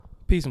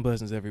Peace and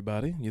blessings,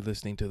 everybody. You're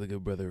listening to the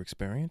Good Brother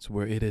Experience,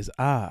 where it is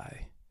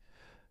I,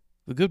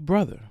 the good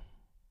brother,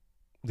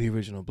 the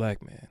original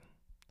black man.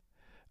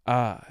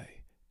 I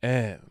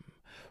am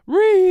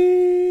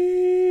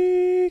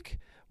Reek.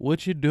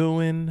 What you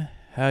doing?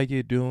 How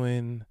you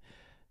doing?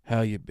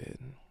 How you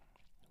been?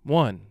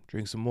 1,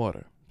 drink some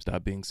water.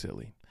 Stop being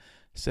silly.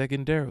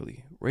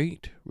 Secondarily,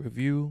 rate,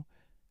 review,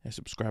 and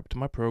subscribe to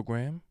my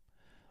program,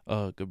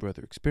 Good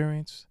Brother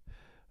Experience.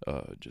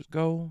 Just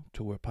go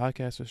to where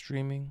podcasts are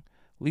streaming.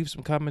 Leave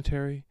some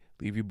commentary.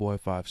 Leave your boy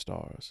 5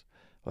 stars.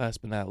 Last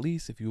but not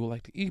least, if you would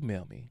like to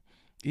email me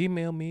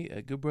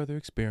at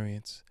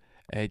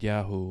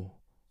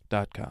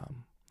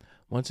goodbrotherexperience@yahoo.com.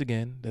 Once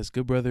again, that's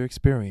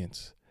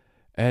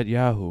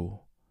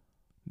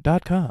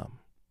goodbrotherexperience@yahoo.com.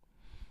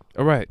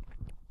 All right.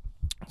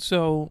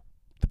 So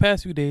the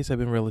past few days have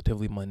been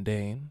relatively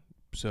mundane.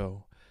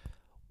 So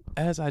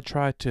as I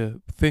try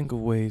to think of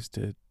ways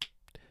to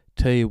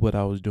tell you what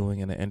I was doing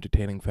in an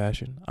entertaining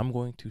fashion, I'm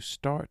going to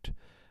start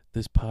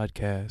this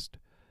podcast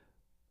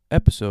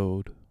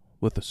episode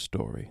with a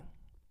story.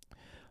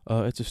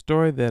 It's a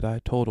story that I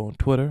told on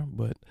Twitter,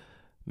 but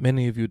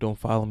many of you don't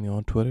follow me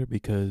on Twitter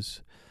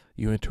because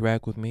you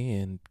interact with me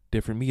in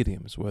different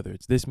mediums, whether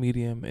it's this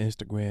medium,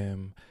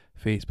 Instagram,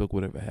 Facebook,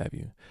 whatever have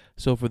you.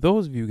 So for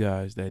those of you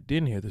guys that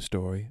didn't hear the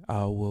story,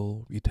 I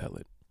will retell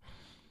it.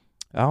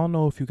 I don't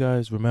know if you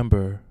guys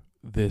remember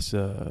this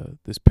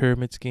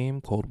pyramid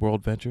scheme called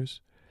World Ventures.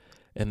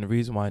 And the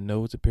reason why I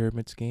know it's a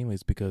pyramid scheme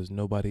is because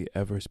nobody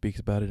ever speaks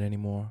about it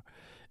anymore.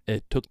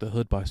 It took the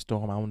hood by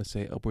storm, I want to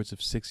say upwards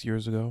of 6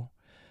 years ago.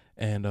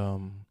 And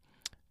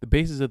the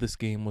basis of the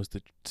scheme was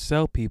to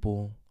sell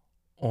people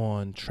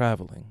on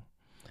traveling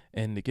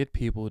and to get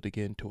people to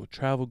get into a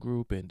travel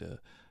group and to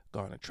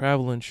garner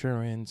travel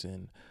insurance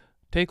and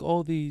take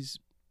all these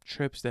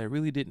trips that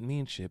really didn't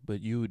mean shit,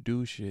 but you would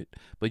do shit.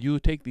 But you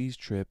would take these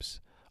trips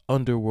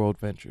under World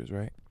Ventures,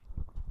 right?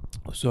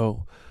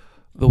 So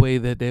the way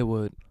that they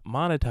would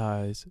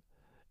monetize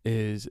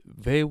is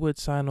they would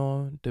sign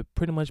on to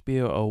pretty much be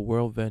a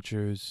World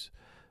Ventures,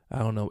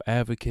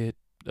 advocate,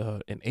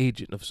 an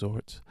agent of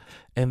sorts.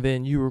 And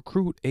then you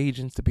recruit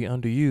agents to be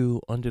under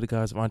you under the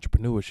guise of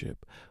entrepreneurship.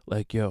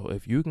 Like,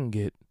 if you can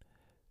get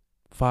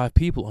 5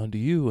 people under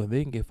you and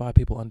they can get 5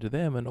 people under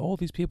them and all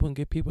these people can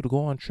get people to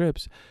go on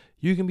trips,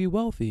 you can be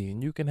wealthy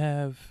and you can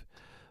have,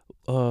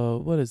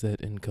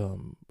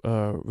 income?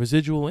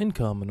 Residual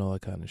income and all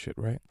that kind of shit,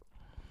 right?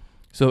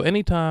 So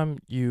anytime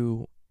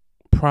you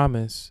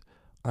promise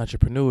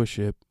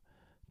entrepreneurship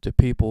to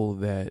people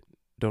that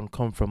don't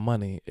come from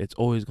money, it's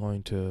always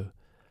going to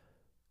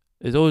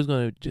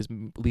just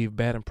leave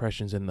bad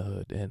impressions in the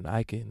hood. And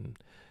I can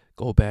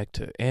go back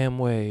to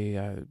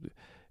Amway,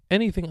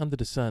 anything under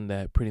the sun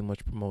that pretty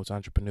much promotes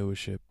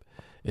entrepreneurship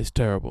is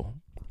terrible.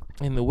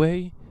 And the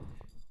way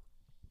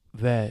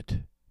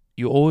that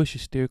you always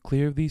should steer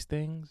clear of these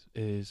things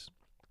is,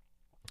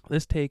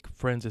 let's take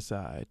friends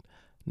aside.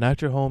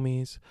 Not your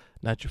homies,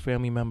 not your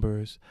family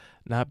members,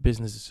 not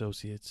business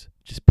associates,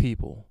 just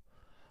people.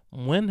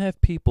 When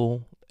have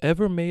people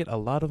ever made a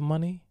lot of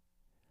money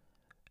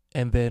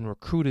and then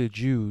recruited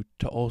you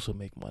to also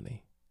make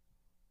money?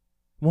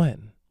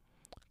 When?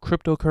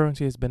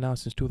 Cryptocurrency has been out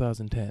since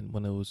 2010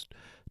 when it was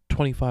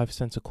 25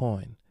 cents a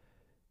coin.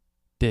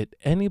 Did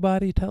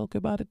anybody talk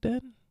about it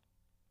then?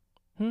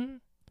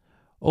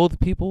 All the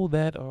people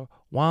that are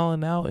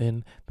wilding out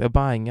and they're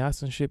buying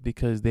yachts and shit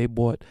because they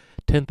bought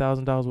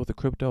 $10,000 worth of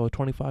crypto at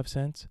 25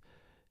 cents.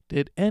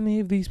 Did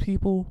any of these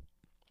people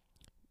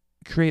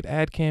create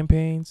ad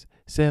campaigns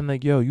saying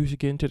like, you should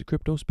get into the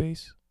crypto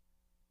space?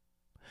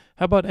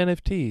 How about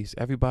NFTs?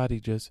 Everybody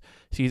just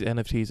sees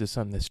NFTs as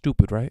something that's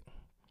stupid, right?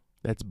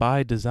 That's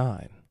by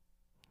design.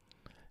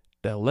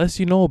 The less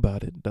you know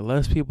about it, the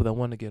less people that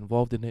want to get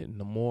involved in it, and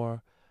the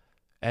more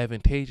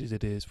advantageous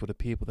it is for the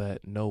people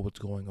that know what's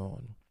going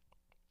on.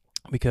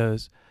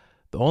 Because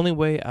the only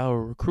way I'll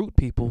recruit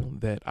people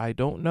that I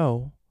don't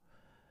know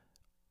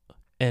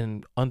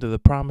and under the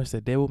promise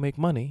that they will make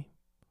money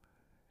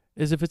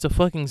is if it's a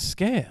fucking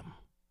scam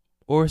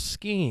or a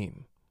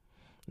scheme.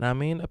 Now, I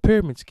mean, a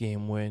pyramid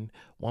scheme when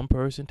one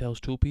person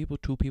tells 2 people,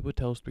 2 people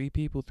tells 3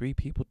 people, 3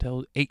 people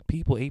tell 8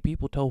 people, 8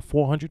 people tell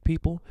 400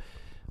 people.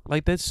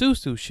 Like that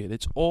Susu shit.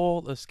 It's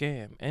all a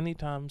scam.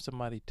 Anytime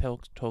somebody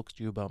talks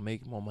to you about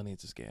making more money,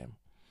 it's a scam.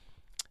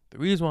 The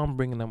reason why I'm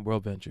bringing up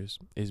World Ventures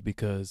is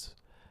because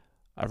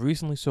I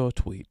recently saw a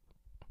tweet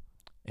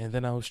and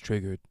then I was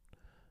triggered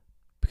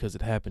because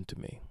it happened to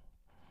me.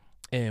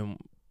 And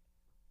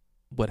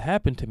what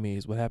happened to me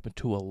is what happened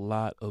to a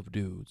lot of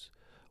dudes,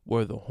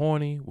 where the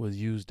horny was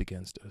used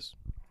against us.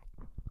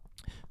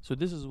 So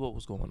this is what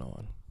was going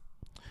on.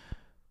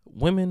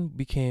 Women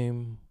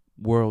became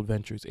World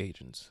Ventures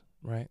agents,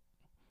 right?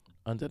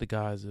 Under the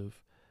guise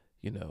of,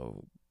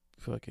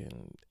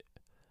 fucking,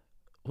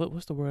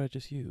 what's the word I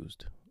just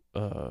used?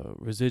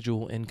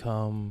 Residual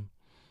income,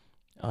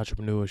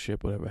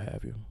 entrepreneurship, whatever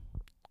have you.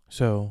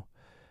 So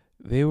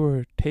they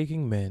were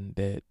taking men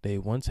that they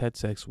once had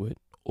sex with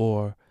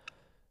or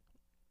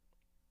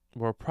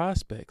were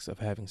prospects of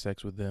having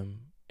sex with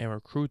them and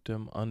recruit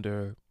them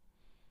under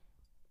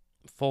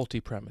faulty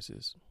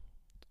premises.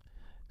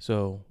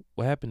 So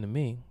what happened to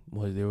me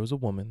was there was a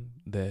woman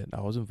that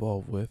I was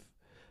involved with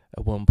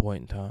at one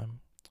point in time,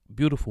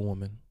 beautiful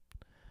woman,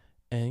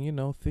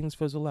 and things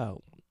fizzle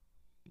out.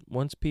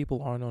 Once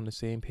people aren't on the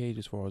same page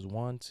as far as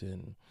wants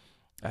and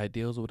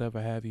ideals or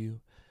whatever have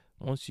you,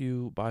 once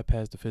you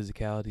bypass the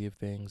physicality of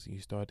things, you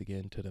start to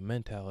get into the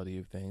mentality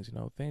of things.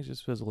 Things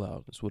just fizzle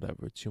out. It's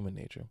whatever. It's human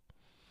nature.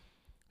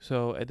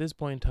 So at this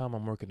point in time,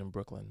 I'm working in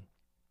Brooklyn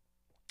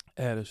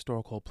at a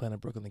store called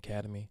Planet Brooklyn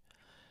Academy.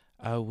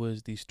 I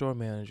was the store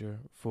manager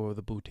for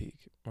the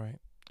boutique, right?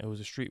 It was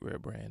a streetwear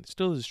brand. It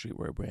still is a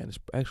streetwear brand. It's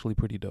actually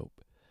pretty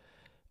dope.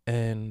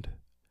 And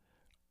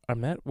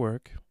I'm at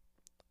work,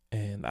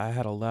 and I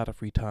had a lot of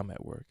free time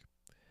at work.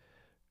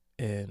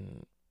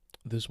 And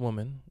this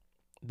woman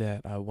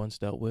that I once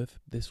dealt with,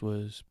 this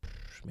was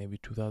maybe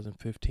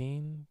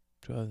 2015,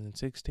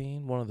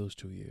 2016, one of those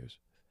 2 years.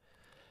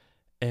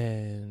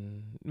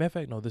 And matter of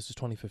fact, no, this is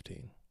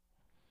 2015.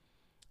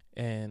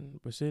 And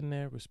we're sitting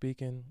there, we're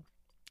speaking,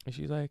 and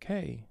she's like,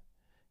 hey,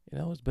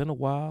 it's been a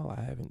while.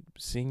 I haven't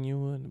seen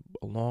you in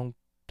a long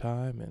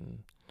time,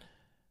 and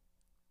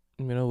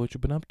what you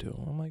been up to?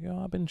 I'm like,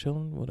 I've been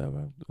chilling,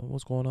 whatever.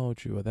 What's going on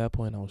with you? At that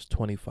point, I was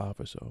 25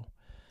 or so.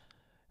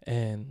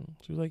 And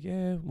she was like,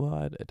 yeah, well,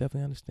 I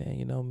definitely understand,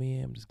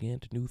 me. I'm just getting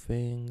to new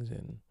things,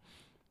 and,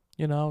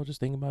 I was just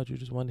thinking about you,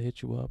 just wanted to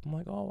hit you up. I'm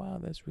like, oh, wow,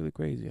 that's really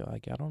crazy.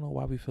 Like, I don't know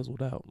why we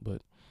fizzled out,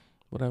 but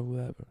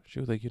whatever. She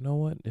was like, you know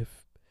what?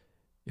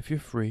 If you're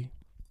free,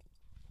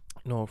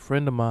 a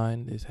friend of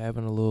mine is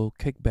having a little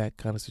kickback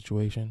kind of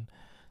situation.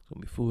 It's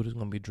going to be food, it's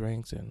going to be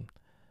drinks, and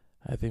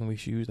I think we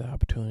should use the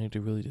opportunity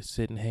to really just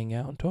sit and hang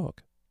out and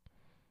talk.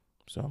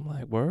 So I'm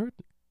like, word?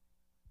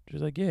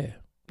 She's like, yeah.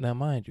 Now,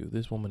 mind you,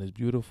 this woman is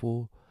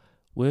beautiful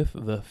with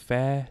the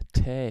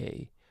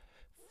fatty.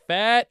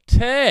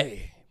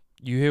 Fatty.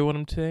 You hear what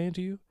I'm saying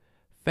to you?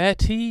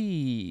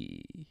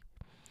 Fatty.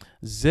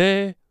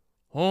 Ze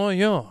on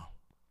yon.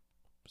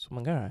 So I'm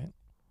like, all right.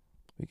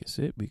 We can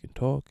sit, we can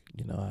talk.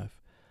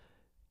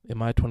 In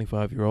my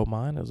 25-year-old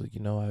mind, I was like,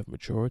 I've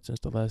matured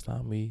since the last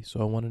time we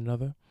saw one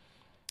another.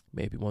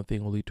 Maybe one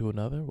thing will lead to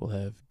another. We'll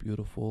have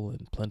beautiful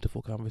and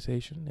plentiful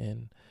conversation,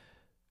 and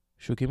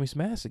she'll give me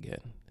some ass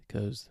again,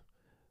 because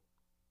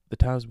the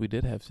times we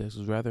did have sex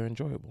was rather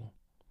enjoyable.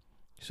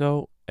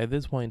 So at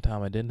this point in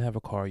time, I didn't have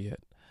a car yet,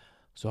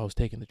 so I was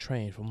taking the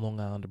train from Long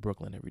Island to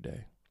Brooklyn every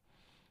day.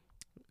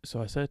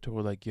 So I said to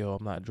her, like, yo,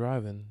 I'm not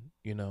driving.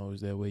 Is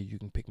there a way you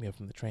can pick me up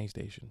from the train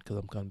station? Because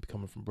I'm going to be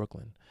coming from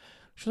Brooklyn.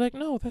 She's like,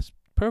 no, that's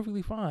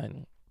perfectly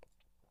fine.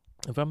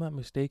 If I'm not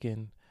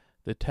mistaken,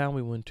 the town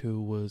we went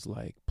to was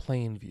like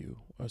Plainview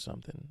or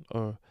something,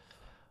 or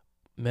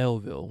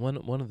Melville,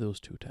 one of those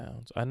two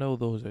towns. I know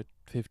those are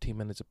 15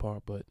 minutes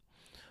apart, but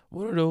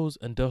what are those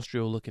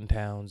industrial-looking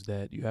towns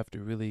that you have to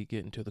really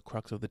get into the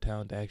crux of the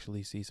town to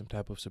actually see some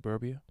type of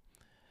suburbia?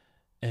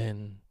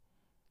 And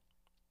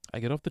I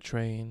get off the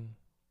train.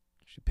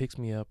 She picks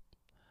me up.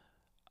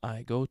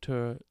 I go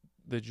to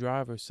the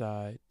driver's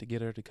side to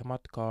get her to come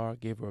out the car,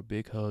 gave her a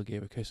big hug,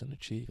 gave her a kiss on the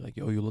cheek, like,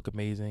 yo, you look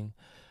amazing.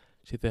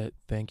 She said,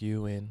 thank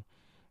you. And,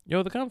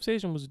 the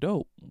conversation was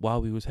dope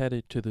while we was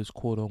headed to this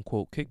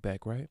quote-unquote kickback,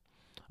 right?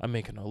 I'm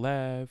making her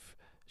laugh.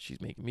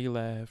 She's making me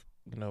laugh.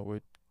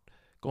 We're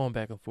going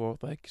back and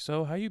forth, like,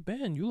 so how you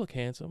been? You look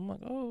handsome. I'm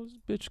like, oh, this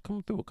bitch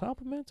coming through with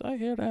compliments? I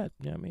hear that.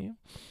 You know what I mean?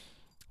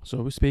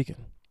 So we're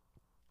speaking.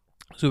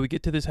 So we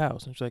get to this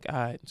house, and she's like, all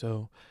right,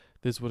 so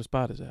this is where the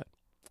spot is at.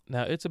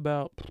 Now, it's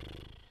about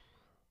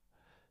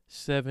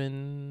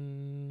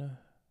 7,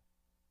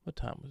 what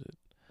time was it?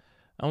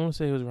 I want to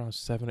say it was around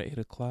 7 or 8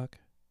 o'clock.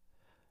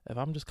 If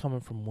I'm just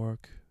coming from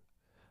work,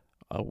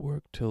 I'll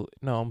work till,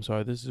 no, I'm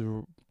sorry, this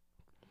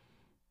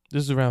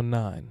is around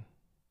 9.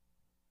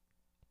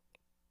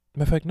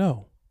 Matter of fact,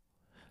 no.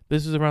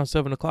 This is around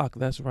 7 o'clock.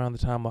 That's around the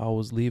time I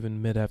was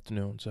leaving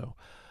mid-afternoon. So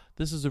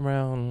this is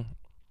around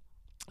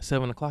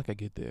 7 o'clock I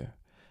get there.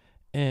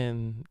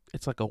 And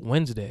it's like a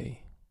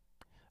Wednesday.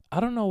 I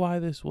don't know why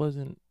this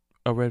wasn't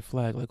a red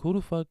flag. Like, who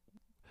the fuck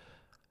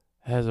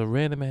has a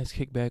random ass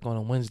kickback on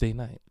a Wednesday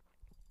night?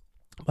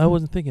 I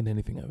wasn't thinking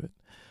anything of it.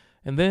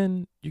 And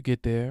then you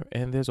get there,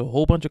 and there's a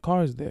whole bunch of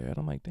cars there. And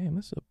I'm like, damn,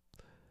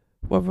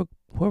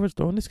 whoever's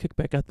throwing this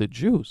kickback got the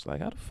juice.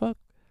 Like,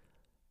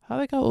 how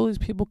they got all these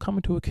people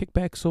coming to a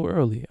kickback so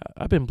early?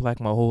 I've been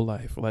black my whole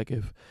life. Like,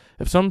 if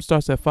something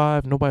starts at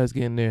 5, nobody's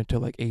getting there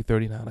until like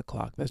 8:30, 9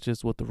 o'clock. That's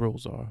just what the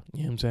rules are.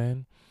 You know what I'm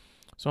saying?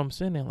 So I'm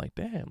sitting there like,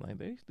 damn, like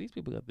these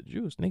people got the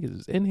juice. Niggas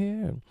is in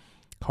here, and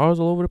cars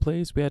all over the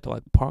place. We had to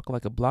like park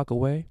like a block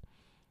away.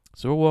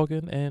 So we're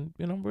walking, and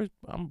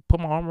I'm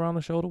putting my arm around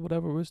the shoulder,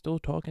 whatever. We're still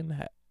talking,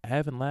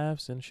 having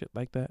laughs and shit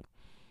like that.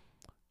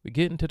 We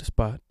get into the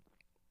spot,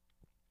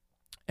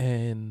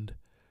 and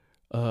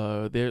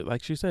there,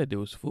 like she said, there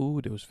was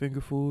food, there was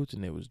finger foods,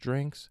 and there was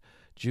drinks,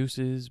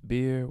 juices,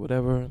 beer,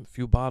 whatever, a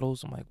few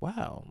bottles. I'm like,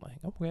 wow. I'm like,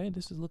 okay,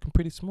 this is looking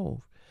pretty smooth.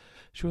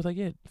 She was like,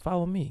 yeah,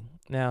 follow me.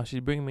 Now she's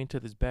bringing me into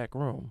this back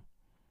room,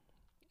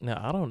 Now,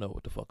 I don't know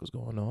what the fuck is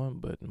going on,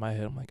 but in my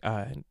head, I'm like, all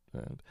right,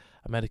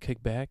 I'm at a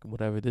kickback,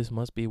 whatever. This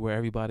must be where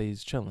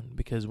everybody's chilling.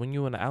 Because when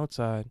you're on the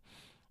outside,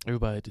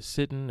 everybody just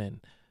sitting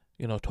and,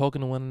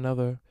 talking to one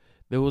another.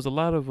 There was a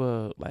lot of,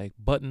 like,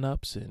 button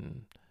ups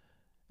and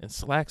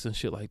slacks and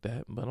shit like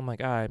that. But I'm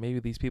like, all right, maybe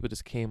these people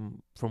just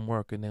came from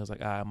work and they was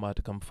like, all right, I'm about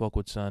to come fuck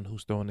with son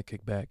who's throwing the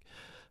kickback,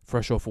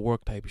 fresh off of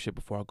work type of shit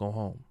before I go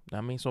home.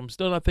 I mean, so I'm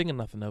still not thinking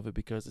nothing of it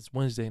because it's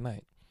Wednesday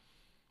night.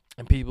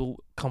 And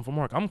people come from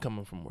work. I'm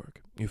coming from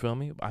work. You feel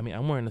me? I mean,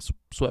 I'm wearing the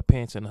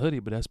sweatpants and a hoodie,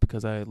 but that's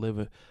because I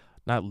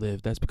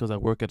that's because I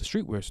work at a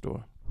streetwear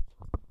store.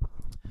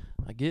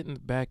 I get in the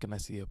back and I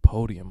see a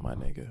podium, my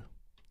nigga.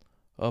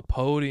 A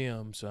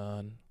podium,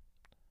 son.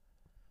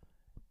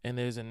 And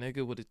there's a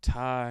nigga with a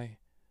tie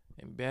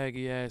and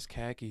baggy ass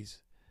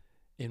khakis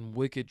and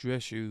wicked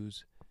dress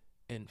shoes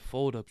and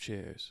fold up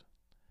chairs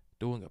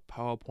doing a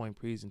PowerPoint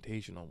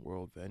presentation on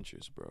World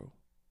Ventures, bro.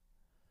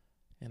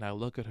 And I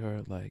look at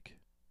her like,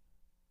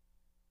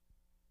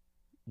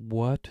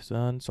 what,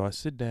 son? So I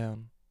sit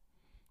down.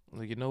 I'm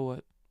like, you know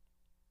what?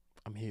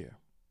 I'm here.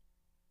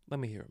 Let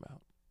me hear him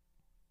out.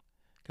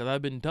 Because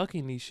I've been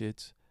ducking these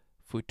shits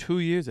for 2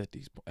 years at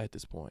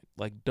this point.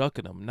 Like,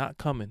 ducking them, not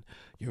coming.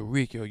 Yo,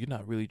 Reek, you're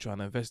not really trying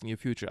to invest in your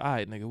future. All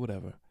right, nigga,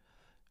 whatever.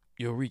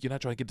 Yo, Reek, you're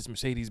not trying to get this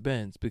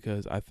Mercedes-Benz.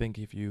 Because I think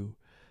if you,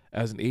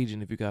 as an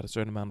agent, if you got a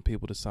certain amount of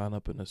people to sign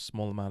up in a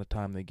small amount of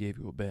time, they gave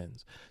you a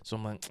Benz. So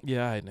I'm like,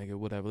 yeah, all right, nigga,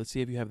 whatever. Let's see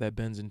if you have that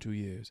Benz in 2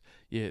 years.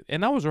 Yeah,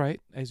 and I was right,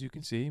 as you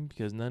can see,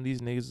 because none of these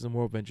niggas is in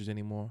World Ventures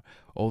anymore.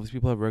 All these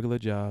people have regular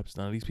jobs.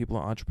 None of these people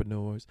are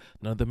entrepreneurs.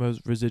 None of them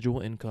have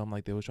residual income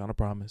like they was trying to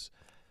promise.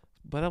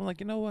 But I'm like,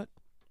 you know what?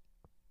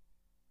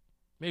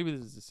 Maybe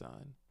this is a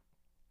sign.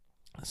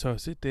 So I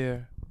sit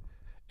there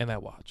and I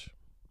watch.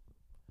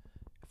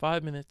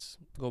 5 minutes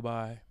go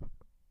by.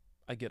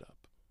 I get up.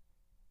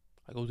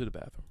 I go to the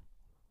bathroom.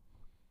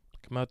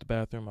 Come out the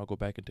bathroom. I'll go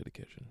back into the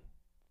kitchen.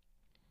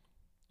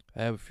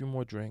 I have a few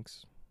more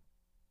drinks.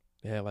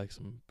 They had like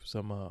some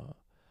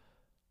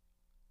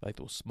like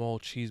those small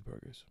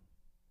cheeseburgers.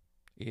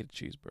 Ate a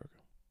cheeseburger.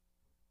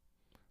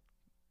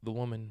 The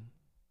woman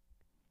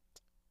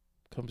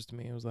comes to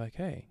me and was like,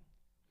 hey,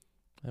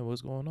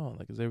 what's going on?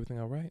 Like, is everything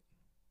all right?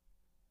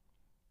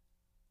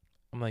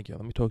 I'm like, yo,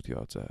 let me talk to you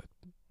outside.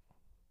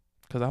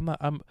 Because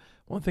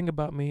one thing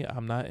about me,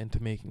 I'm not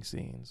into making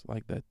scenes.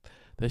 Like,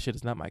 that shit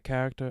is not my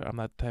character. I'm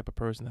not the type of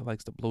person that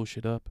likes to blow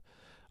shit up.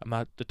 I'm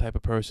not the type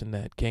of person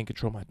that can't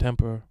control my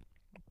temper.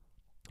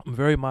 I'm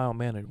very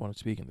mild-mannered when I'm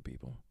speaking to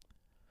people.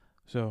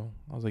 So,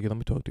 I was like, yo, let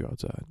me talk to you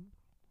outside.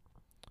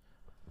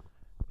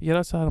 You get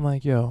outside, I'm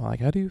like, yo, like,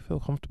 how do you feel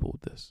comfortable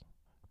with this?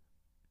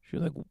 She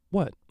was like,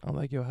 what? I'm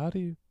like, yo,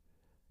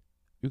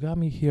 you got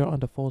me here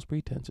under false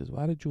pretenses.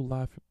 Why did you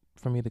lie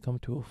for me to come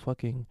to a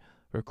fucking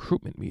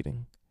recruitment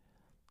meeting?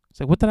 It's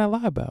like, what did I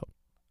lie about?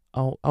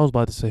 I was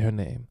about to say her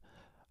name.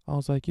 I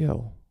was like,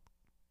 yo,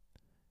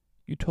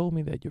 you told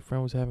me that your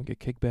friend was having a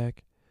kickback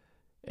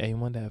and you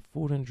wanted to have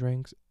food and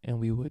drinks and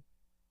we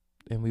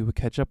would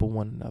catch up with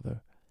one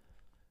another.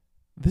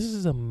 This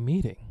is a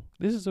meeting.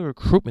 This is a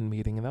recruitment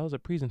meeting, and that was a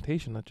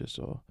presentation I just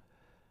saw.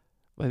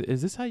 Like,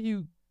 is this how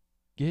you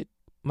get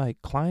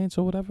like clients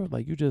or whatever?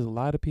 Like, you just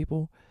lie to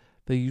people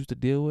that you used to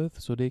deal with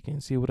so they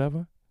can see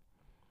whatever?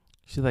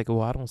 She's like,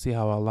 well, I don't see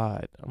how I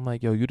lied. I'm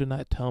like, yo, you did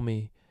not tell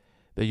me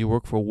that you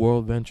work for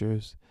World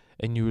Ventures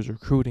and you was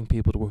recruiting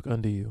people to work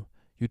under you.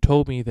 You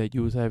told me that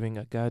you was having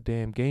a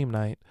goddamn game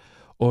night,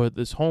 or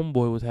this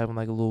homeboy was having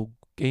like a little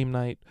game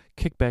night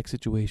kickback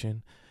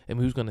situation, and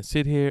we was gonna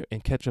sit here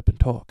and catch up and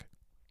talk.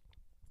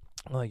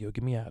 I'm like, yo,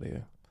 get me out of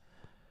here.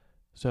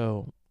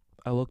 So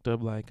I looked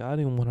up, like, I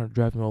didn't want her to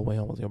drive me all the way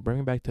home. I was gonna bring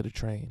me back to the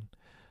train.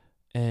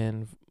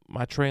 And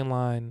my train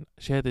line,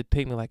 she had to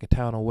take me like a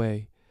town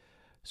away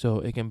so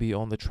it can be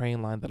on the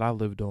train line that I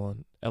lived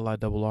on,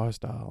 LIRR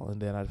style.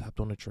 And then I just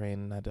hopped on the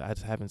train, and I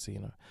just haven't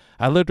seen her.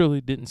 I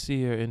literally didn't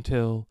see her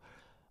until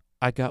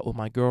I got with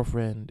my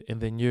girlfriend,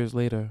 and then years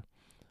later,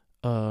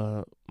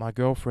 my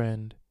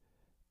girlfriend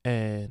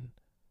and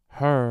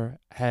her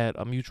had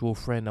a mutual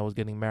friend that was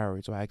getting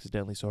married, so I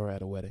accidentally saw her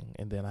at a wedding,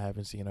 and then I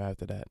haven't seen her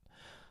after that.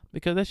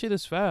 Because that shit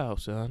is foul,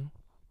 son.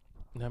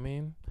 You know what I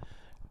mean?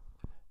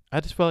 I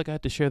just felt like I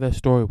had to share that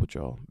story with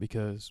y'all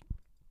because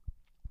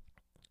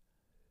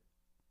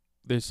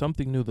there's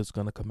something new that's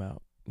going to come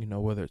out,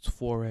 whether it's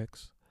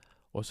Forex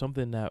or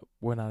something that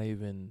we're not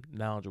even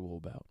knowledgeable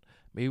about.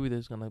 Maybe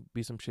there's going to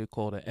be some shit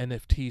called an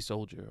NFT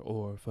soldier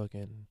or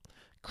fucking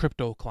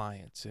crypto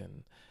clients,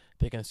 and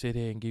they can sit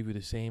here and give you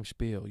the same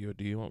spiel.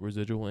 Do you want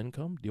residual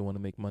income? Do you want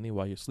to make money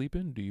while you're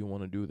sleeping? Do you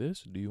want to do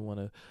this? Do you want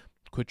to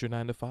quit your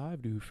 9 to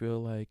 5? Do you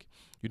feel like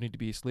you need to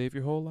be a slave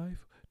your whole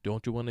life?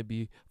 Don't you want to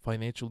be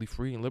financially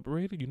free and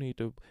liberated?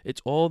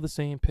 It's all the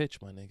same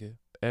pitch, my nigga,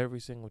 every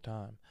single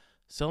time.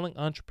 Selling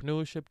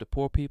entrepreneurship to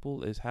poor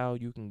people is how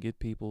you can get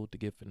people to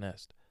get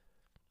finessed.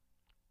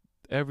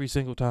 Every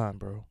single time,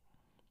 bro.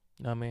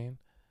 You know what I mean?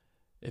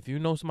 If you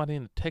know somebody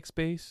in the tech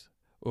space,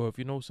 or if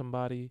you know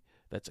somebody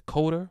that's a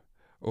coder,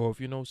 or if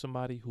you know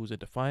somebody who's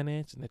into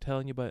finance and they're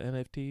telling you about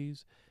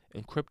NFTs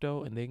in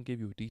crypto and they can give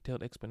you a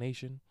detailed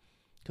explanation.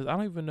 Because I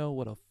don't even know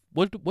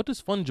what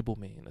does fungible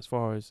mean as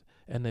far as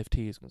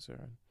NFT is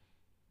concerned.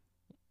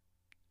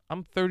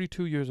 I'm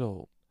 32 years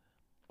old.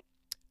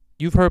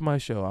 You've heard my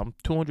show. I'm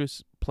 200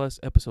 plus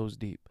episodes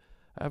deep.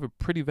 I have a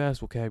pretty vast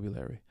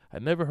vocabulary. I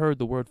never heard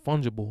the word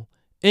fungible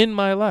in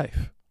my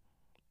life.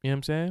 You know what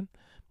I'm saying?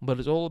 But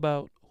it's all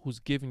about who's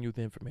giving you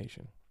the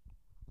information.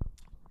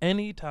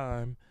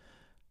 Anytime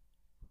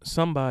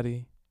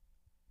somebody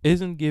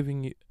isn't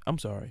giving you,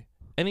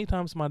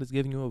 anytime somebody's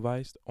giving you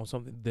advice on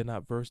something they're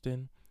not versed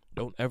in,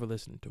 don't ever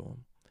listen to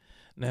them.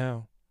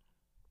 Now,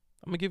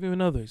 I'm going to give you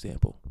another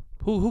example.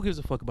 Who gives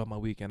a fuck about my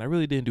weekend? I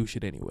really didn't do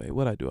shit anyway.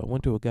 What'd I do? I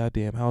went to a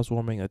goddamn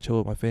housewarming. I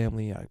chilled with my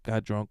family. I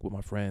got drunk with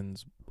my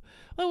friends.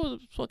 That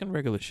was fucking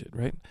regular shit,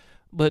 right?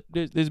 But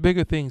there's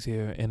bigger things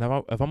here. And if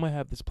I'm going to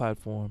have this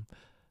platform,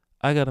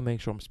 I got to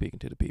make sure I'm speaking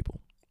to the people.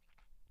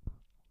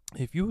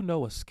 If you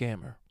know a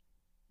scammer,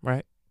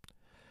 right?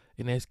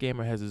 And that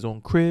scammer has his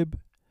own crib.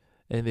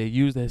 And they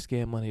use that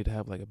scam money to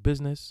have like a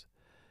business.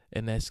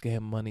 And that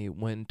scam money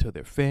went to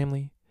their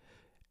family.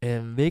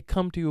 And they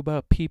come to you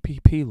about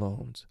PPP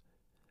loans.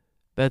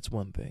 That's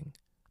one thing.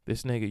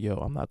 This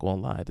nigga, I'm not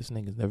gonna lie. This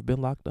nigga's never been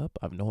locked up.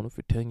 I've known him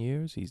for 10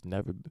 years. He's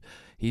never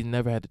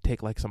had to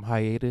take like some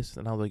hiatus.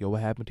 And I was like,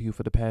 what happened to you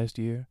for the past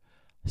year?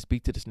 I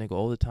speak to this nigga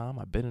all the time.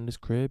 I've been in his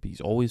crib.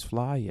 He's always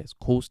fly. He has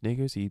cool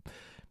sneakers. He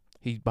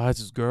buys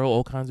his girl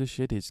all kinds of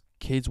shit. His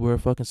kids wear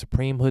fucking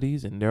Supreme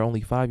hoodies and they're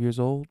only 5 years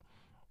old.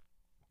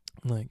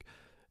 Like,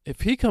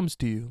 if he comes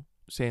to you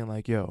saying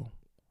like, yo,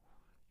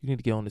 you need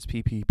to get on this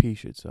PPP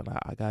shit, son.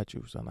 I got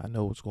you, son. I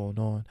know what's going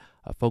on.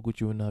 I fuck with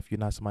you enough. You're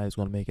not somebody that's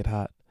going to make it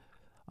hot.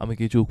 I'm going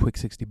to get you a quick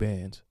 60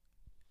 bands.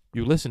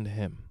 You listen to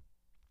him.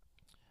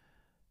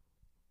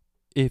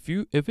 If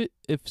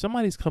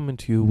somebody's coming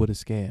to you with a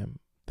scam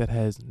that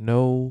has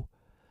no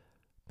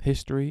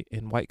history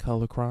in white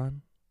collar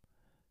crime,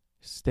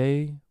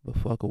 stay the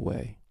fuck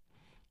away.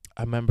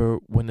 I remember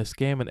when the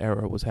scamming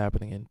era was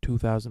happening in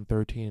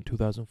 2013 and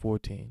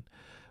 2014.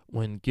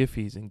 When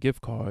Giphies and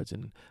gift cards,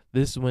 and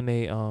this is when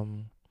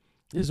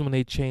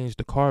they changed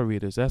the card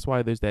readers. That's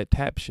why there's that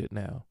tap shit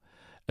now,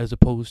 as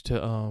opposed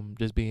to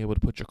just being able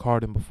to put your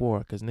card in before,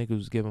 because niggas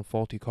was giving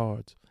faulty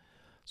cards.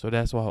 So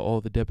that's why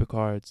all the debit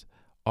cards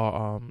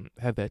are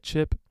have that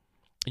chip.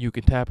 You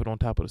can tap it on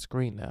top of the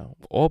screen now,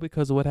 all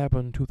because of what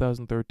happened in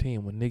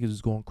 2013 when niggas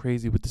was going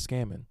crazy with the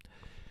scamming.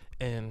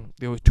 And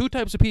there was two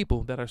types of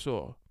people that I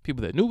saw: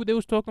 people that knew what they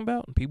was talking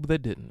about, and people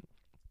that didn't.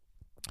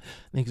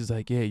 Niggas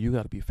like, yeah, you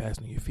gotta be fast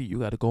on your feet. You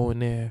gotta go in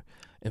there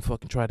and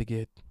fucking try to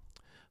get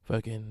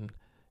fucking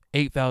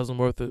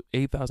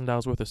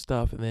 $8,000 worth of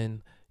stuff, and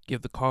then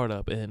give the card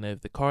up. And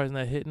if the card's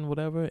not hitting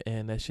whatever,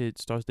 and that shit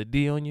starts to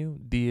D on you,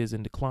 D is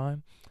in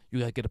decline, you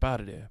gotta get up out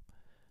of there.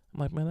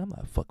 I'm like, man, I'm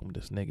not fucking with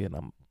this nigga, and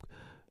I'm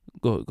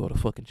go to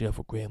fucking jail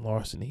for grand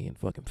larceny and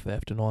fucking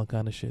theft and all that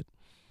kind of shit.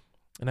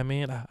 And I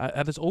mean,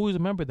 I just always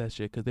remember that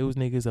shit, because there was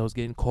niggas that was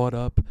getting caught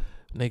up,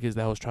 niggas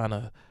that was trying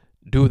to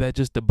do that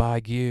just to buy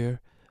gear.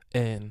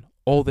 And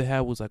all they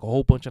had was like a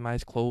whole bunch of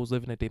nice clothes,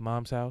 living at their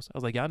mom's house. I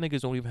was like, y'all niggas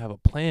don't even have a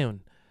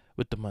plan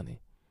with the money.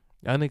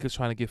 Y'all niggas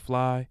trying to get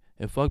fly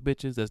and fuck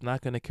bitches that's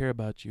not going to care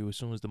about you as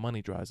soon as the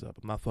money dries up.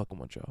 I'm not fucking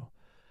with y'all.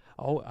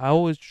 I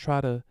always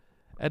try to,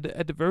 at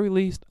the very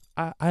least,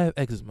 I have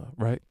eczema,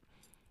 right?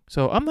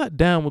 So I'm not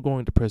down with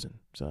going to prison,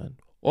 son.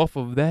 Off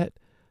of that,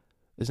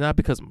 it's not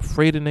because I'm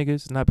afraid of niggas.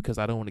 It's not because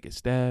I don't want to get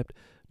stabbed.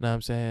 You know what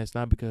I'm saying? It's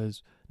not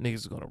because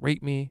niggas are going to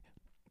rape me.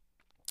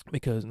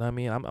 Because, I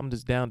mean, I'm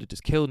just down to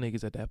just kill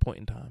niggas at that point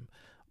in time.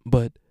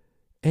 But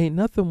ain't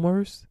nothing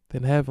worse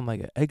than having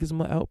like an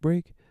eczema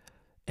outbreak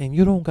and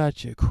you don't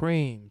got your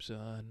cream,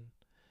 son.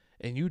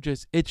 And you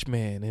just itch,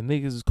 man. And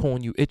niggas is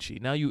calling you itchy.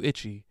 Now you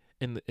itchy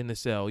in the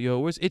cell. Yo,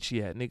 where's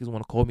Itchy at? Niggas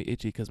want to call me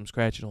Itchy because I'm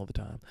scratching all the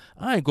time.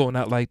 I ain't going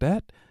out like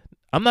that.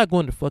 I'm not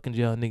going to fucking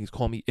jail and niggas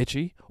call me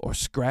Itchy or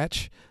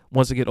Scratch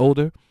once I get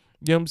older.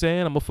 You know what I'm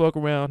saying? I'm going to fuck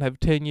around,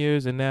 have 10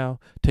 years, and now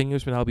 10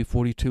 years from now I'll be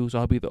 42, so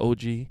I'll be the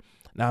OG.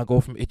 Now I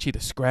go from Itchy to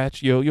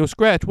Scratch. Yo,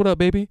 Scratch, what up,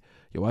 baby?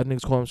 Yo, why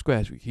niggas call him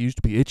Scratch? He used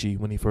to be Itchy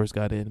when he first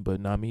got in, but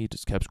not me. He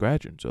just kept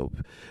scratching. So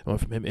I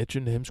went from him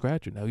itching to him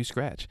scratching. Now he's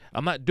Scratch.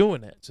 I'm not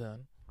doing that,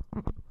 son.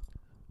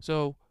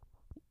 So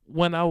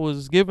when I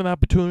was given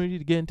opportunity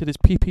to get into this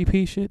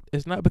PPP shit,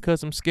 it's not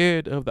because I'm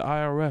scared of the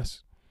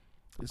IRS.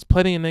 There's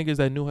plenty of niggas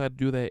that knew how to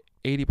do that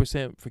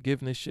 80%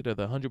 forgiveness shit or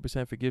the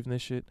 100%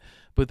 forgiveness shit,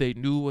 but they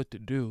knew what to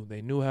do.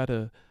 They knew how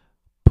to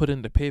put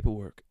in the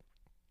paperwork.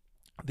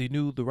 They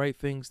knew the right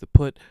things to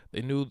put.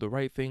 They knew the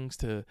right things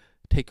to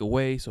take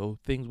away so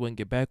things wouldn't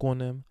get back on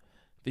them.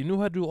 They knew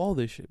how to do all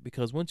this shit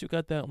because once you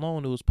got that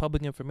loan, it was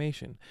public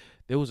information.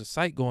 There was a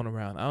site going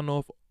around. I don't know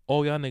if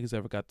all y'all niggas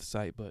ever got the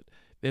site, but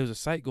there was a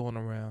site going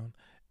around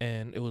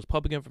and it was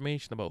public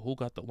information about who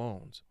got the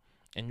loans.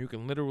 And you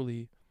can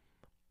literally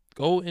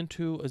go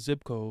into a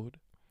zip code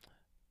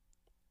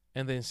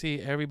and then see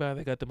everybody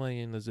that got the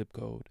money in the zip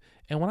code.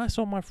 And when I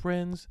saw my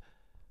friends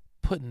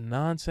putting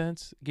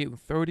nonsense, getting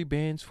 30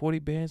 bands, 40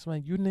 bands, I'm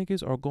like, you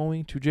niggas are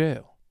going to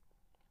jail.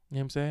 You know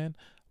what I'm saying?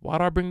 Why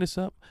do I bring this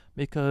up?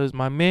 Because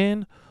my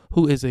man,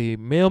 who is a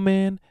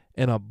mailman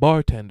and a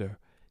bartender,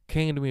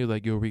 came to me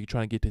like, yo, Rick, you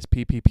trying to get this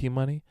PPP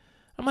money?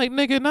 I'm like,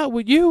 nigga, not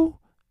with you.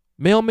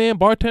 Mailman,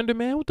 bartender,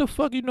 man, what the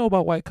fuck you know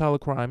about white collar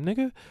crime,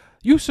 nigga?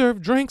 You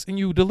serve drinks and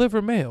you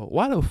deliver mail.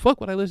 Why the fuck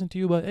would I listen to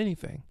you about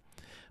anything?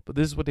 But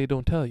this is what they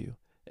don't tell you.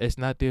 It's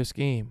not their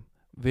scheme.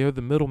 They're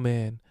the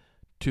middleman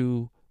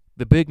to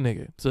the big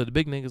nigga. So the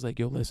big nigga's like,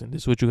 yo, listen,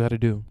 this is what you gotta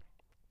do.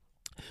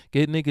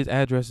 Get niggas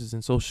addresses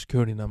and social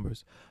security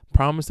numbers.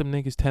 Promise them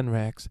niggas 10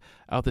 racks.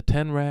 Out the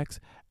 10 racks,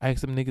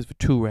 ask them niggas for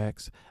 2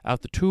 racks.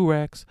 Out the 2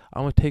 racks,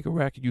 I'm gonna take a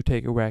rack and you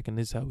take a rack, and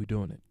this is how we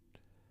doing it.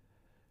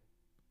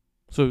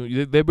 So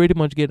they pretty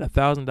much get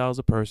 $1,000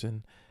 a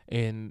person,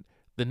 and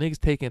the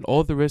niggas taking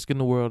all the risk in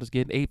the world is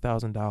getting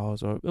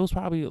 $8,000, or it was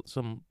probably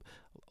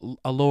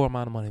a lower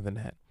amount of money than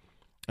that.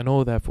 And all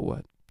of that for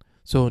what?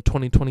 So in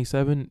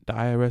 2027, the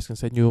IRS can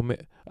send you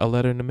a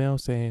letter in the mail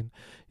saying,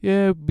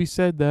 yeah, we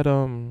said that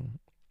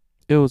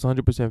it was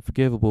 100%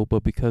 forgivable,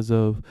 but because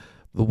of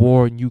the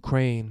war in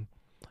Ukraine,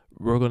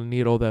 we're going to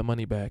need all that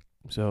money back.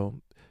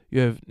 So you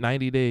have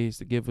 90 days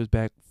to give us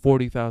back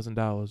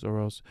 $40,000, or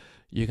else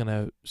you're going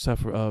to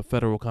suffer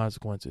federal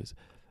consequences.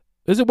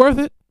 Is it worth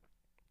it?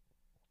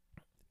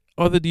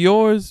 Are the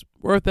Dior's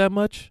worth that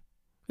much?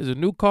 Is a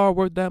new car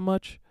worth that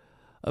much?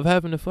 Of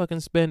having to fucking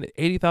spend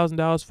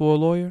 $80,000 for a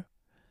lawyer?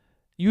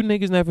 You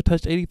niggas never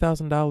touched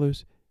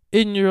 $80,000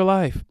 in your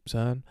life,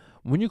 son.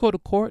 When you go to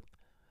court,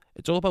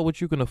 it's all about what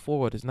you can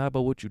afford. It's not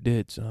about what you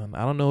did, son.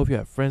 I don't know if you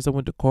have friends that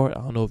went to court. I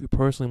don't know if you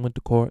personally went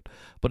to court.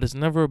 But it's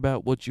never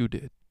about what you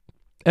did.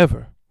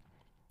 Ever.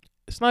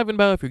 It's not even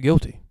about if you're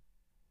guilty.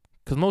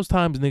 Because most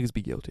times niggas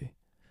be guilty.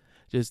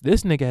 Just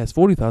this nigga has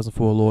 $40,000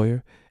 for a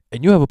lawyer,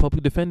 and you have a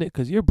public defendant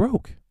because you're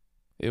broke.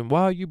 And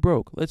while you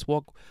broke, let's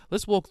walk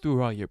through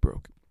why you're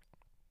broke.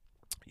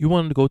 You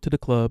wanted to go to the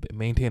club and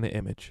maintain an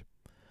image.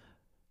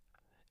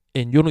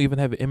 And you don't even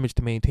have an image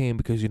to maintain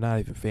because you're not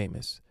even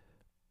famous.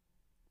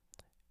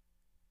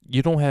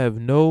 You don't have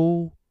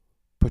no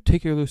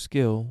particular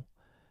skill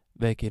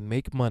that can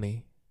make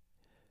money.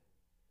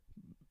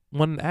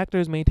 When an actor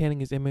is maintaining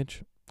his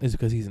image, is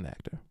because he's an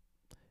actor.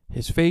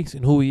 His face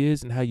and who he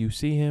is and how you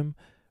see him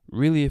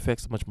really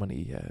affects how much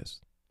money he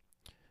has.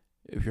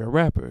 If you're a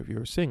rapper, if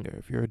you're a singer,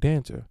 if you're a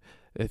dancer,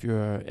 if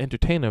you're an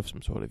entertainer of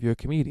some sort, if you're a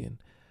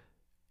comedian,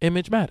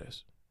 image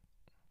matters.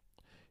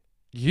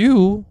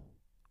 You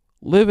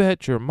live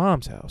at your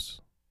mom's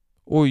house,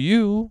 or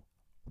you're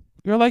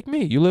like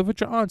me. You live at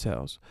your aunt's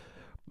house.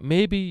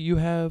 Maybe you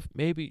have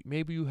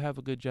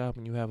a good job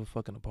and you have a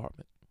fucking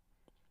apartment.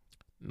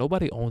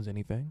 Nobody owns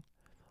anything.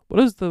 What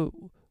is the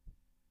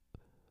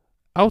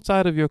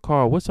outside of your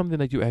car? What's something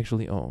that you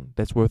actually own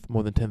that's worth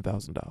more than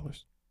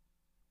 $10,000?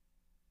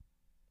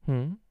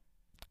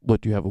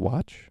 What, do you have a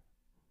watch?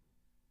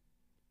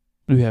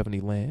 Do you have any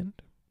land?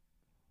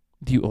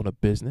 Do you own a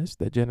business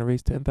that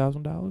generates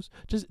 $10,000?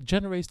 Just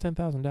generates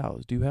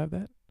 $10,000. Do you have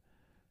that?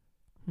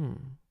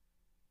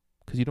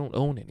 Because you don't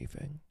own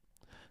anything.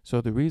 So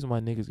the reason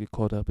why niggas get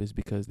caught up is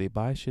because they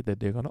buy shit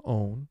that they're going to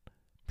own.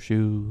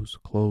 Shoes,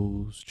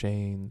 clothes,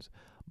 chains,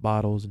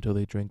 bottles until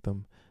they drink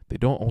them. They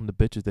don't own the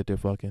bitches that they're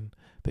fucking.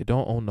 They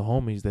don't own the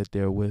homies that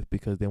they're with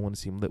because they want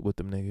to seem lit with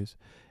them niggas.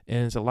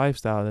 And it's a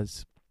lifestyle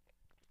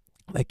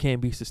that can't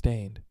be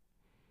sustained.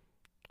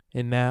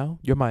 And now,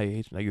 you're my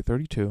age. Now you're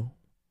 32.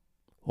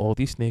 All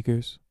these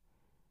sneakers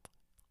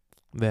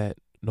that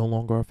no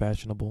longer are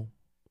fashionable.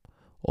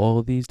 All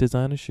of these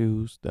designer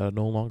shoes that are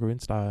no longer in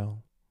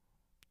style.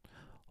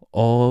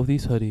 All of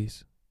these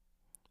hoodies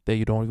that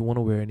you don't even want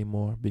to wear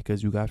anymore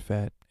because you got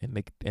fat and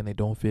they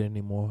don't fit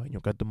anymore and you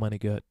got the money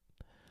gut.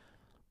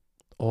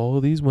 All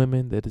of these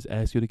women that just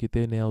ask you to get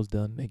their nails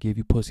done and give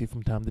you pussy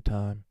from time to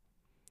time.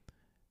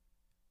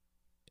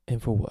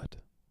 And for what?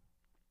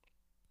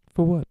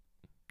 For what?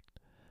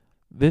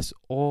 This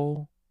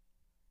all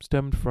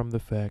stemmed from the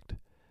fact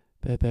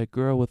that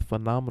girl with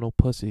phenomenal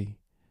pussy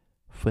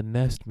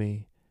finessed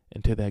me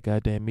into that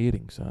goddamn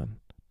meeting, son.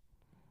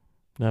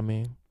 Know what I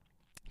mean?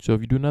 So if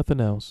you do nothing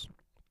else,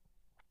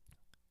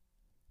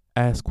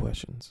 ask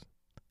questions.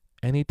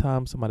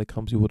 Anytime somebody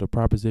comes to you with a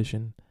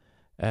proposition,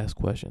 ask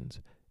questions.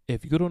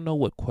 If you don't know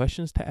what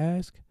questions to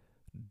ask,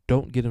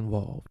 don't get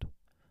involved.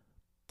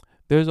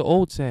 There's an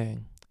old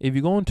saying, if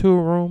you go into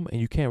a room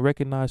and you can't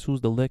recognize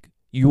who's the lick,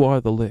 you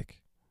are the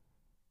lick.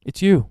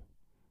 It's you.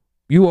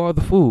 You are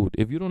the food.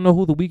 If you don't know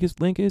who the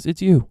weakest link is,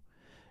 it's you.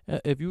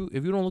 If you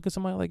don't look at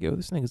somebody like, yo,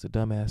 this nigga's a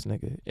dumbass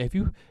nigga. If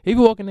you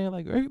walk in there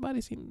like,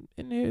 everybody seems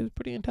in there is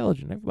pretty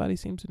intelligent. Everybody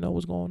seems to know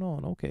what's going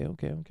on. Okay.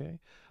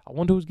 I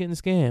wonder who's getting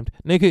scammed.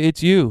 Nigga,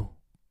 it's you.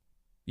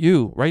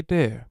 You, right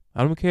there.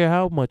 I don't care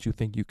how much you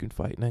think you can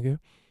fight, nigga.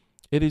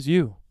 It is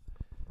you.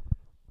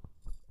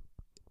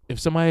 If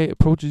somebody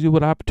approaches you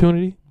with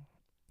opportunity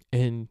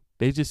and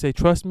they just say,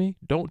 trust me,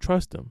 don't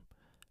trust them.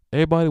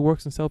 Everybody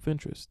works in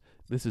self-interest.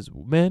 This is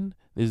men,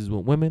 this is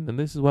what women, and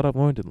this is what I've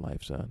learned in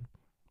life, son.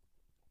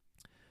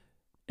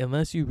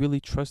 Unless you really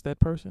trust that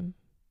person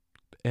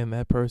and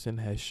that person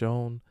has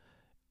shown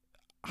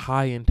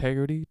high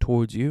integrity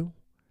towards you,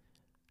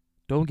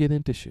 don't get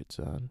into shit,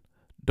 son.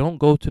 Don't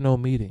go to no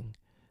meeting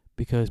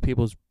because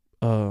people's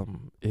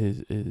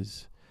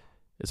is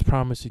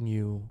promising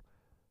you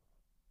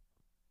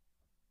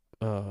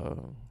uh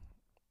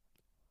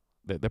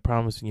that they're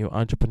promising you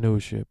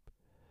entrepreneurship,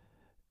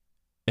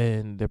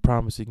 and they're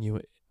promising you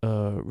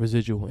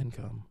residual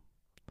income.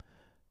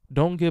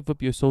 Don't give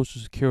up your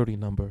social security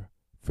number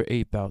for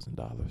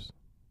 $8,000.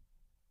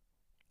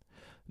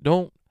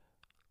 Don't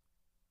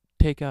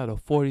take out a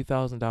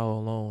 $40,000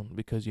 loan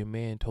because your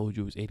man told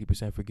you it was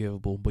 80%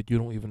 forgivable, but you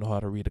don't even know how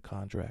to read a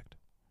contract.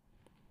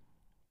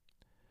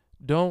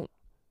 Don't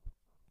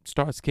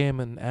start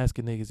scamming and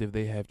asking niggas if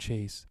they have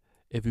Chase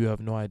if you have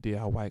no idea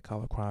how white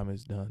collar crime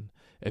is done.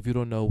 If you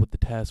don't know what the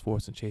task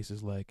force in Chase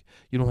is like,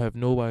 you don't have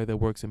nobody that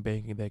works in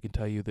banking that can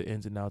tell you the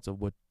ins and outs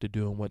of what to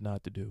do and what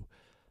not to do.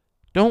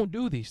 Don't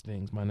do these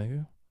things, my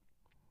nigga.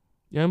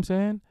 You know what I'm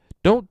saying?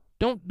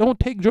 Don't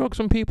take drugs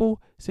from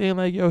people saying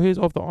like, yo, here's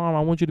off the arm,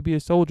 I want you to be a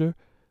soldier.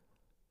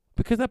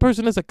 Because that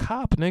person is a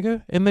cop,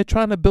 nigga. And they're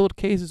trying to build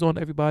cases on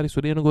everybody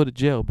so they don't go to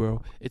jail,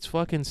 bro. It's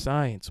fucking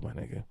science, my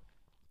nigga.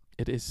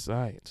 It is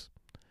science.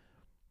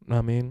 Know what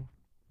I mean?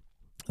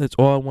 That's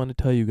all I want to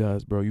tell you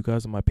guys, bro. You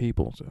guys are my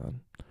people,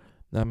 son.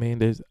 Know what I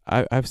mean?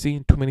 I've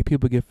seen too many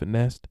people get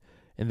finessed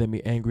and then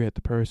be angry at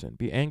the person.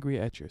 Be angry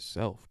at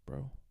yourself,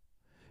 bro.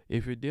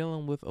 If you're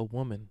dealing with a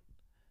woman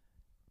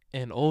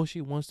and all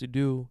she wants to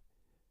do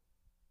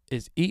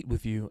is eat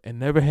with you and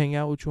never hang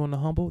out with you on the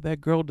humble,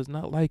 that girl does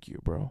not like you,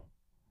 bro.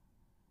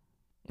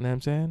 You know what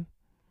I'm saying?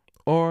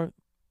 Or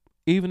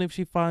even if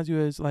she finds you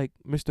as like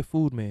Mr.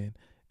 Food Man,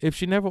 if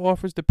she never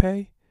offers to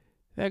pay,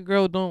 that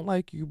girl don't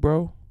like you,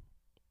 bro.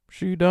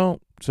 She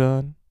don't,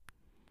 son.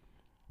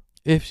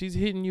 If she's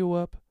hitting you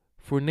up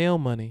for nail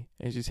money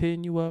and she's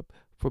hitting you up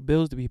for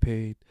bills to be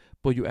paid,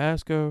 but you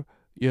ask her,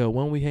 yo,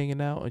 when we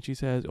hanging out, and she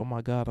says, oh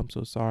my God, I'm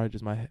so sorry,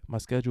 just my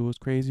schedule is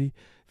crazy,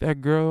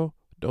 that girl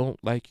don't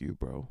like you,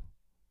 bro.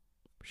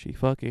 She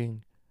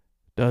fucking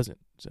doesn't,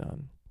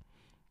 son.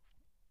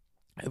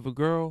 If a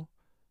girl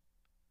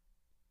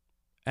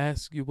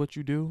asks you what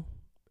you do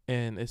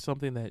and it's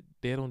something that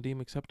they don't deem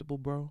acceptable,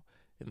 bro,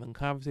 and the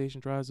conversation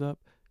dries up,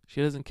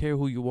 she doesn't care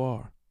who you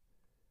are.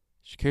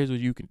 She cares what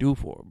you can do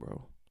for her,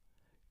 bro.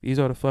 These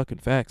are the fucking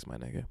facts, my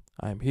nigga.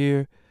 I'm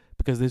here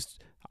because this.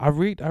 I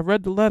read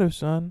the letter,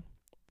 son.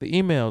 The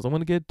emails. I'm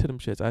gonna get to them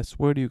shits. I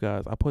swear to you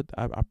guys.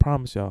 I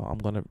promise y'all. I'm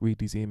gonna read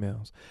these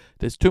emails.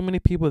 There's too many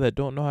people that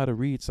don't know how to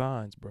read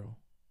signs, bro.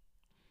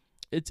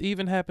 It's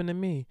even happened to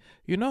me.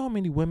 You know how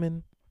many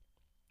women?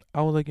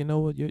 I was like, you know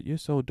what? You're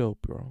so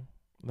dope, bro.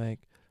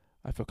 Like,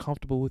 I feel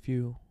comfortable with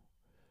you.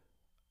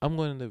 I'm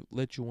going to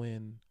let you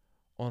in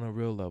on a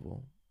real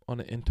level, on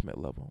an intimate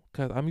level,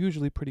 because I'm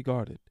usually pretty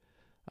guarded.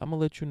 I'm going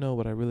to let you know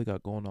what I really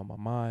got going on in my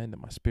mind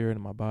and my spirit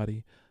and my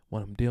body,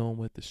 what I'm dealing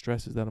with, the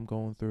stresses that I'm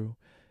going through.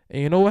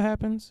 And you know what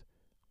happens?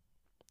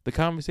 The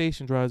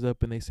conversation dries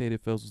up and they say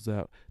it fizzles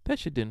out. That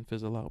shit didn't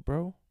fizzle out,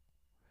 bro.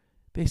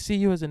 They see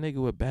you as a nigga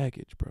with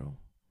baggage, bro.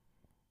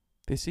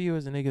 They see you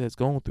as a nigga that's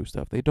going through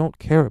stuff. They don't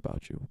care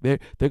about you. They're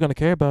going to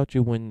care about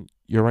you when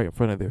you're right in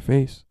front of their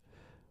face.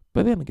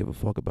 But they don't give a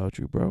fuck about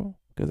you, bro.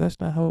 Because that's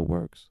not how it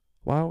works.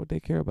 Why would they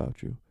care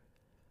about you?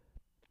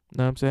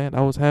 Know what I'm saying?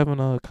 I was having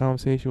a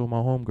conversation with my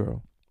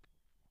homegirl.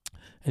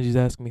 And she's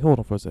asking me, hold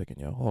on for a second,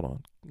 yo. Hold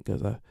on.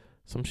 Because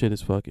some shit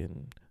is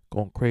fucking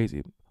going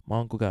crazy. My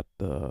uncle got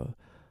the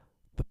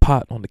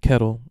pot on the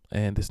kettle.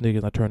 And this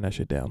nigga's not turning that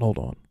shit down. Hold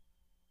on.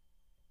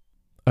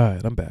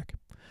 Alright, I'm back.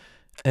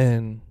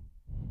 And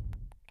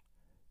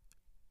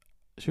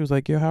she was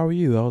like, yo, how are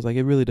you? I was like,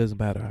 it really doesn't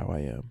matter how I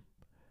am.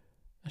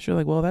 And she was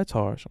like, well, that's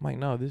harsh. I'm like,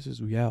 no, this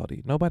is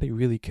reality. Nobody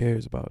really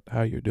cares about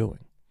how you're doing.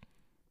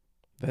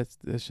 That's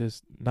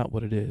just not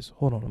what it is.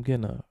 Hold on, I'm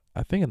getting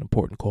I think an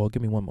important call.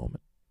 Give me one moment.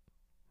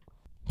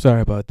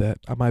 Sorry about that.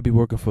 I might be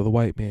working for the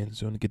white man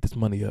soon to get this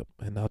money up,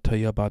 and I'll tell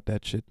you about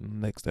that shit in the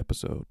next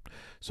episode.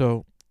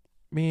 So,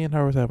 me and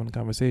her was having a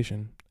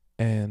conversation,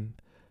 and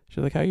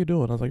she's like, how you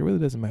doing? I was like, it really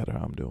doesn't matter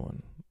how I'm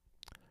doing.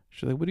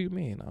 She's like, what do you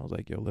mean? I was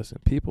like, yo, listen,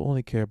 people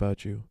only care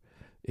about you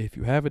if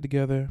you have it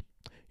together,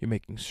 you're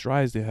making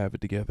strides to have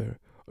it together,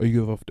 or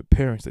you give off the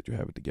parents that you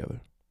have it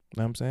together. You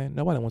know what I'm saying?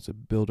 Nobody wants to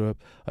build up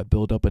a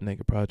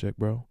nigga project,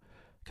 bro.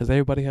 Because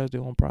everybody has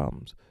their own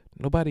problems.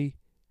 Nobody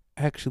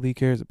actually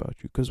cares about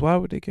you. Because why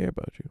would they care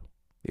about you?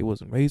 They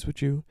wasn't raised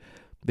with you.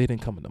 They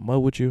didn't come in the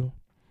mud with you.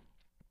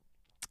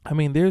 I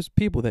mean, there's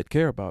people that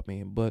care about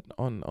me, but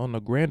on a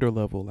grander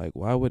level, like,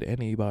 why would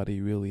anybody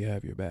really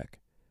have your back?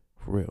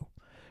 For real.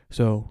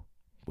 So,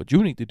 what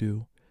you need to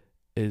do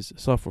is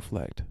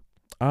self-reflect.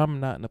 I'm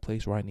not in a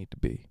place where I need to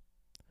be.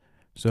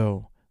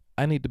 So,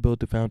 I need to build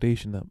the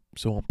foundation up.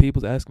 So when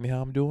people ask me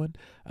how I'm doing,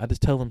 I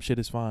just tell them shit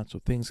is fine so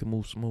things can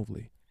move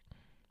smoothly.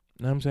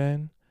 You know what I'm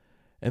saying?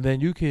 And then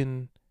you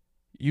can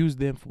use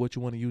them for what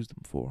you want to use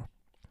them for.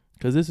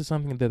 Because this is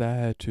something that I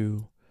had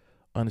to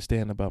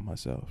understand about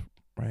myself,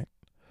 right?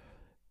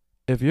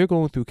 If you're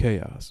going through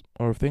chaos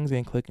or if things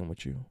ain't clicking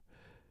with you,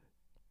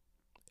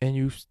 and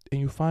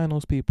you find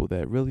those people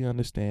that really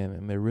understand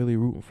and they're really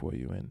rooting for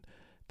you and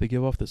they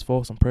give off this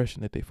false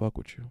impression that they fuck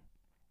with you,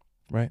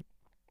 right?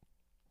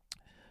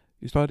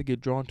 You start to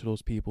get drawn to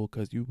those people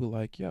because you were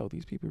like, yo,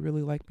 these people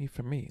really like me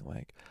for me.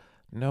 Like,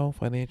 no,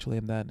 financially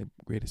I'm not in the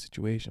greatest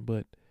situation,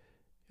 but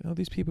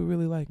these people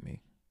really like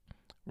me.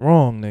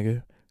 Wrong,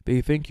 nigga.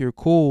 They think you're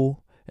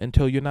cool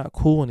until you're not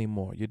cool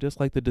anymore. You're just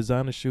like the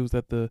designer shoes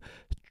that the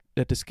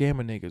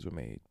scammer niggas were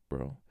made,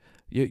 bro.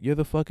 You're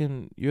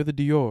the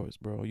Dior's,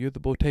 bro. You're the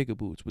Bottega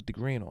boots with the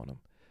green on them.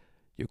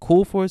 You're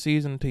cool for a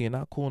season until you're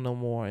not cool no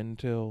more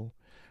until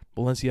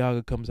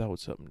Balenciaga comes out with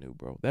something new,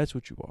 bro. That's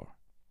what you are.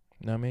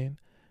 You know what I mean?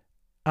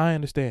 I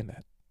understand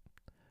that.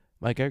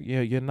 Like,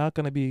 yeah, you're not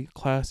gonna be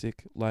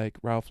classic like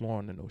Ralph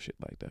Lauren and no shit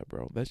like that,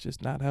 bro. That's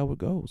just not how it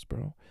goes,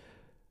 bro.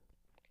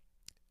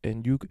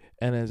 And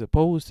as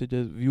opposed to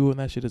just viewing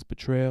that shit as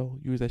betrayal,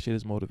 use that shit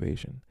as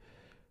motivation.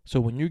 So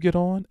when you get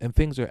on and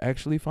things are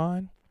actually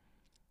fine,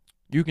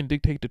 you can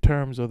dictate the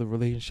terms of the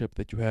relationship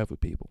that you have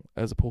with people,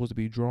 as opposed to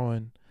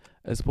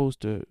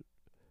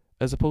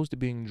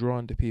being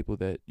drawn to people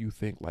that you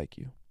think like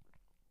you.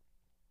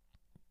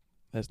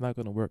 That's not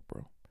gonna work,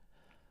 bro.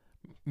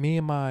 Me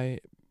and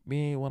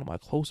one of my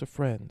closer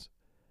friends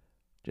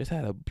just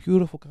had a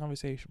beautiful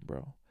conversation,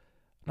 bro.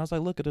 And I was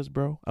like, look at us,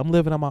 bro. I'm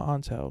living at my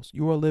aunt's house.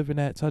 You are living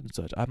at such and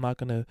such. I'm not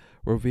gonna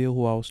reveal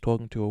who I was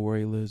talking to or where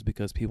he lives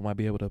because people might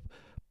be able to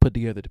put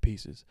together the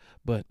pieces.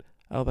 But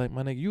I was like,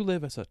 my nigga, you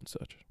live at such and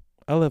such.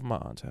 I live at my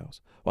aunt's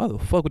house. Why the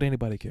fuck would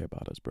anybody care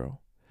about us, bro?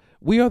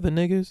 We are the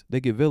niggas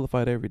that get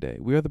vilified every day.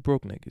 We are the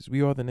broke niggas.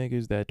 We are the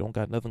niggas that don't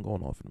got nothing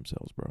going on for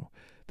themselves, bro.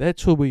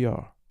 That's who we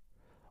are.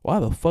 Why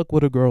the fuck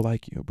would a girl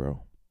like you,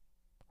 bro?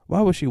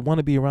 Why would she want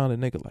to be around a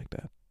nigga like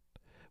that?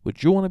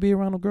 Would you want to be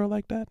around a girl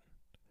like that?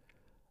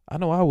 I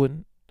know I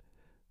wouldn't.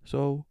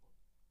 So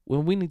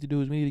what we need to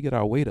do is we need to get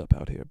our weight up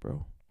out here,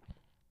 bro.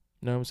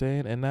 You know what I'm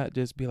saying? And not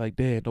just be like,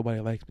 damn, nobody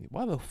likes me.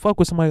 Why the fuck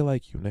would somebody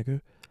like you,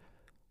 nigga?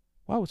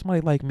 Why would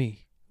somebody like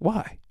me?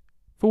 Why?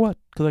 For what?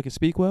 Because I can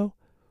speak well?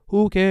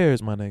 Who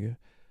cares, my nigga?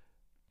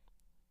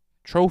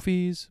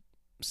 Trophies,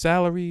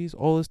 salaries,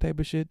 all this type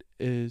of shit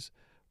is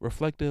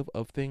reflective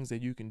of things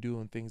that you can do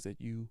and things that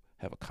you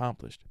have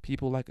accomplished.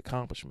 People like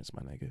accomplishments,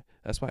 my nigga.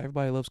 That's why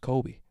everybody loves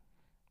Kobe.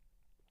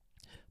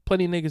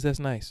 Plenty of niggas that's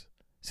nice.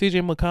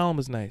 CJ McCollum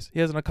is nice. He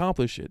hasn't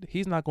accomplished shit.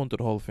 He's not going to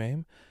the Hall of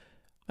Fame.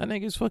 That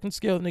nigga's fucking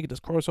skilled. Nigga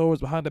does crossovers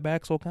behind the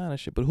backs, all kind of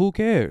shit. But who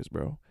cares,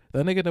 bro?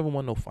 That nigga never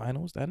won no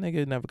finals. That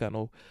nigga never got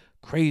no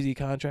crazy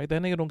contract.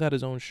 That nigga don't got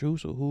his own shoe,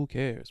 so who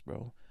cares,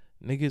 bro?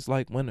 Niggas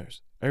like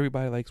winners.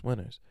 Everybody likes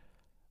winners.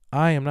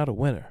 I am not a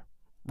winner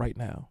right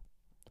now.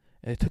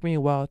 And it took me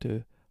a while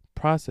to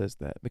process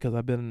that because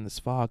I've been in this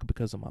fog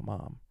because of my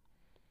mom.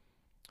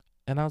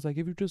 And I was like,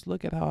 if you just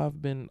look at how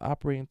I've been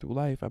operating through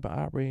life, I've been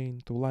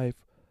operating through life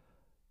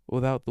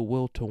without the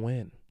will to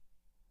win.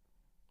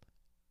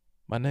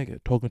 My nigga,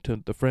 talking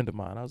to the friend of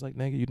mine, I was like,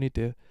 nigga, you need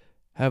to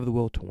have the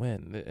will to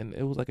win. And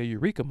it was like a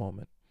eureka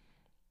moment.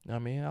 You know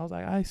what I mean? I was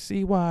like, I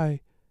see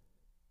why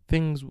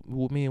things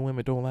with me and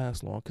women don't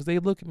last long. Because they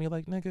look at me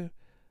like, nigga,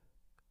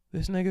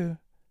 this nigga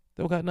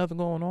don't got nothing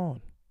going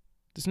on.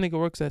 This nigga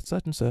works at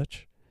such and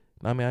such.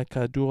 I mean,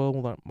 I do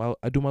my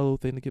little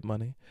thing to get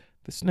money.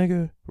 This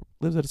nigga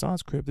lives at his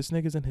aunt's crib. This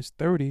nigga's in his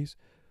 30s.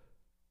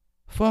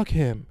 Fuck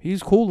him.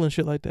 He's cool and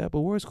shit like that.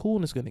 But where's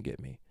coolness gonna get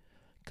me?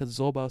 Because it's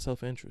all about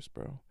self-interest,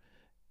 bro.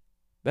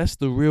 That's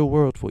the real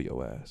world for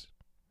your ass.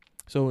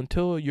 So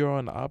until you're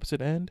on the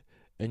opposite end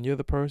and you're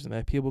the person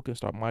that people can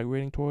start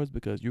migrating towards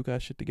because you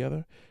got shit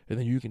together and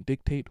then you can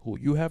dictate who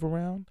you have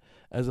around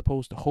as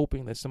opposed to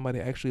hoping that somebody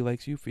actually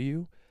likes you for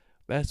you,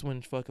 that's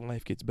when fucking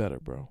life gets better,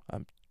 bro.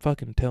 I'm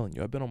fucking telling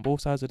you. I've been on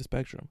both sides of the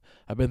spectrum.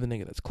 I've been the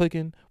nigga that's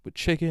clicking with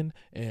chicken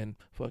and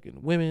fucking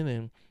women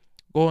and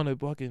going to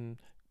fucking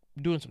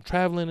doing some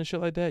traveling and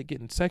shit like that,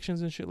 getting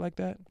sections and shit like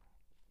that.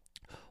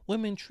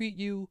 Women treat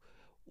you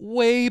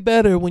way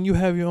better when you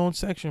have your own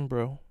section,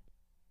 bro.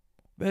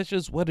 That's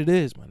just what it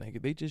is, my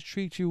nigga. They just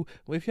treat you.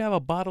 If you have a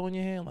bottle in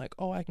your hand, like,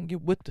 oh, I can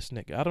get with this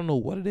nigga. I don't know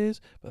what it is,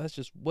 but that's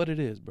just what it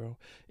is, bro.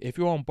 If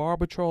you're on bar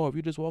patrol, if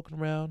you're just walking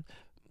around,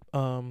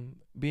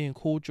 being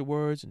cool with your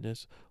words and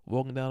just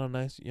walking down a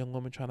nice young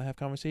woman trying to have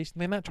conversation,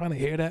 they're not trying to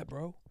hear that,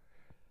 bro.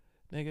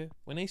 Nigga,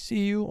 when they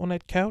see you on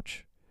that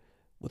couch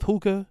with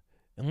hookah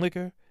and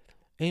liquor,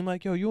 and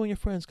like, yo, you and your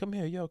friends, come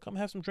here, yo, come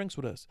have some drinks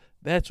with us.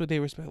 That's what they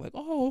respect. Like,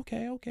 oh,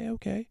 okay.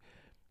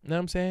 You know what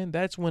I'm saying?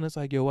 That's when it's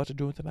like, yo, what you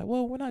doing tonight?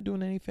 Well, we're not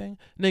doing anything.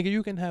 Nigga,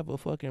 you can have a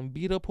fucking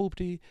beat up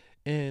hoopty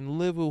and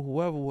live with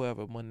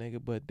whoever, my nigga,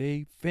 but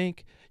they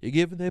think you're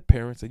giving their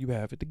parents that you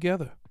have it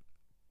together.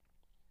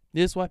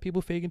 This is why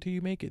people fake until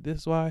you make it. This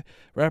is why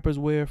rappers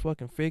wear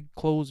fucking fake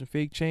clothes and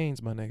fake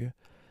chains, my nigga,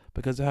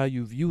 because of how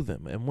you view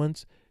them. And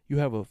once you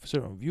have a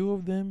certain view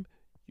of them,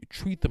 you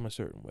treat them a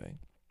certain way.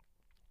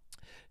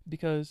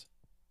 Because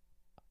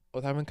I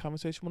was having a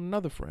conversation with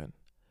another friend,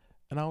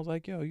 and I was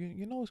like, yo,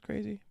 you know what's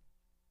crazy?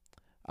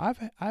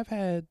 I've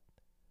had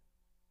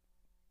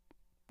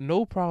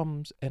no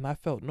problems and I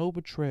felt no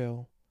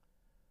betrayal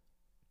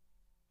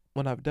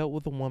when I've dealt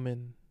with a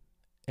woman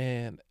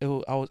and I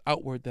was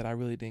outward that I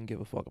really didn't give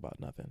a fuck about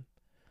nothing.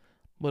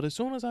 But as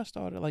soon as I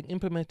started like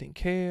implementing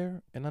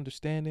care and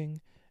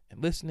understanding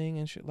and listening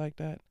and shit like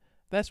that,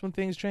 That's when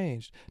things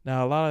changed.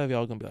 Now a lot of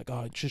y'all gonna be like,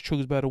 oh, it just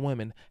choose better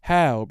women.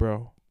 How,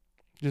 bro?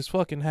 Just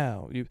fucking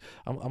how?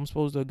 I'm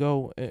supposed to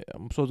go.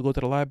 I'm supposed to go to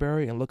the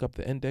library and look up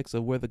the index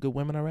of where the good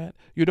women are at.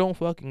 You don't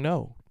fucking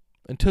know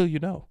until you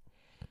know.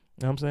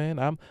 You know what I'm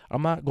saying?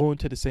 I'm not going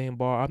to the same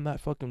bar. I'm not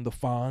fucking the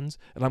Fonz,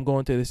 and I'm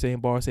going to the same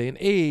bar saying,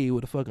 "Hey,"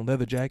 with a fucking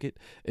leather jacket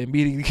and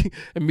meeting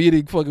and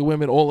meeting fucking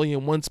women only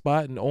in one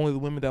spot, and only the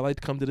women that like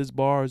to come to this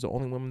bar is the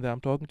only women that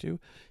I'm talking to.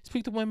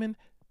 Speak to women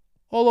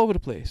all over the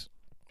place,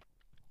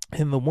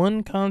 and the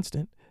one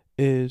constant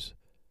is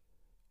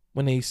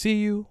when they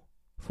see you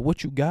for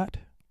what you got,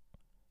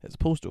 as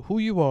opposed to who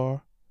you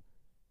are,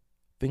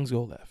 things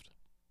go left.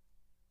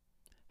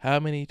 How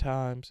many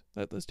times?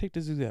 Let's take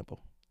this example.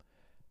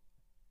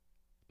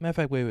 Matter of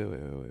fact,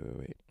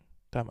 wait.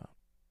 Time out.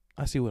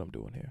 I see what I'm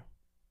doing here.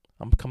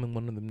 I'm becoming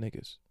one of them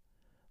niggas.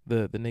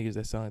 The niggas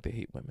that sound like they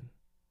hate women.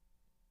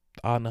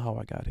 I don't know how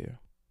I got here.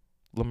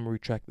 Let me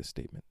retract this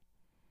statement.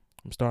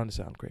 I'm starting to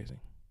sound crazy.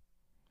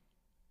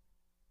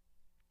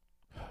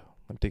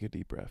 Let me take a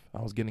deep breath.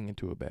 I was getting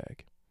into a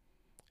bag.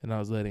 And I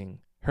was letting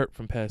hurt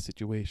from past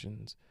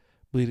situations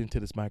bleed into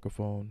this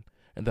microphone.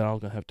 And then I was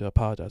going to have to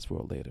apologize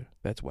for it later.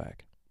 That's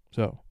whack.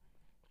 So,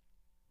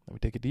 let me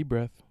take a deep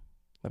breath.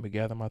 Let me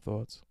gather my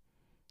thoughts.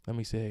 Let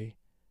me say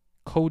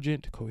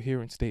cogent,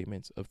 coherent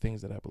statements of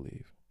things that I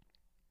believe.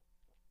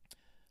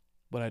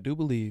 What I do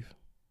believe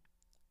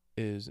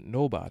is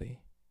nobody,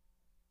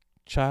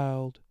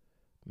 child,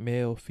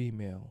 male,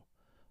 female,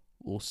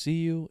 will see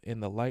you in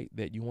the light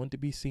that you want to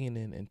be seen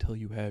in until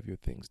you have your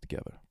things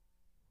together.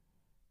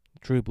 I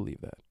truly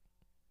believe that.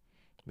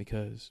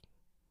 Because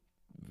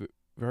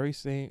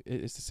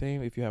it's the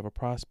same if you have a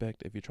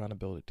prospect, if you're trying to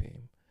build a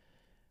team.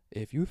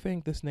 If you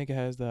think this nigga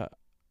has the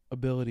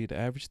ability to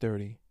average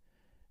 30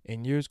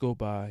 and years go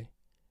by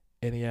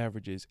and he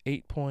averages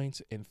 8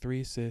 points and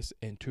 3 assists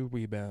and 2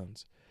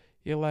 rebounds,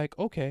 you're like,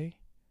 okay,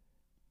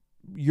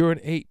 you're an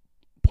 8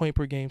 point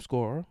per game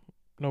scorer,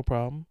 no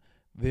problem.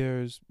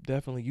 There's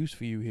definitely use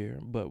for you here,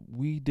 but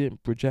we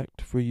didn't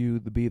project for you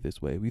to be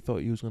this way. We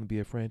thought you was going to be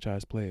a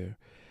franchise player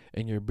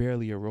and you're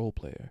barely a role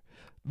player.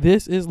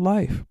 This is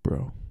life,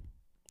 bro.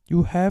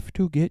 You have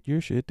to get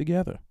your shit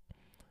together.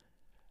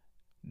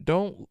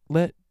 Don't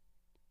let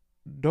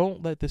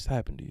this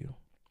happen to you.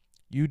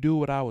 You do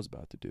what I was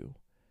about to do.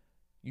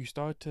 You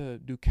start to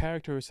do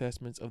character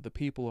assessments of the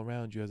people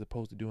around you as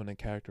opposed to doing a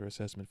character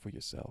assessment for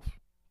yourself.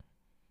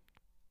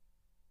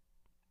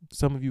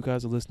 Some of you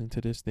guys are listening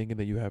to this thinking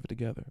that you have it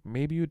together.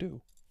 Maybe you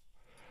do.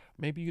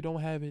 Maybe you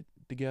don't have it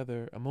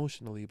together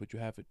emotionally, but you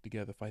have it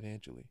together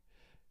financially.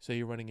 So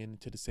you're running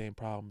into the same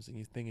problems and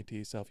you're thinking to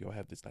yourself, yo, I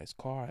have this nice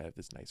car, I have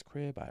this nice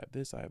crib, I have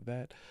this, I have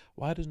that.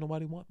 Why does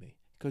nobody want me?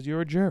 Because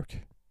you're a jerk.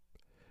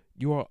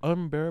 You are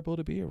unbearable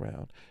to be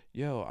around.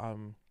 Yo,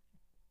 I'm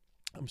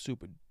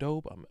super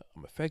dope. I'm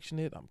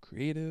affectionate. I'm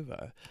creative.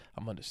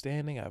 I'm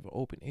understanding. I have an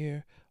open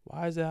ear.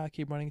 Why is that I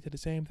keep running into the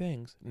same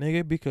things?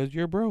 Nigga, because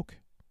you're broke.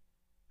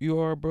 You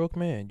are a broke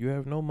man. You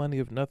have no money,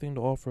 of nothing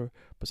to offer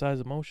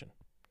besides emotion.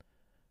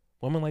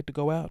 Women like to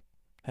go out,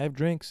 have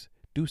drinks,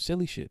 do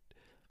silly shit.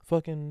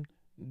 Fucking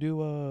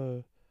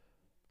do,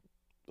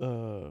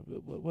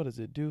 what is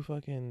it? Do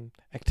fucking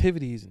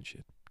activities and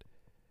shit.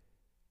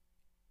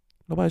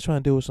 Nobody's trying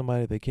to deal with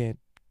somebody that can't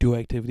do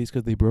activities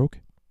because they broke.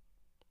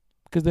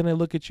 Because then they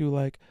look at you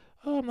like,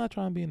 oh, I'm not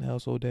trying to be in the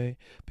house all day.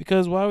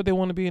 Because why would they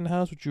want to be in the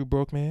house with you,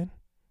 broke man?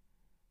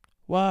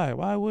 Why?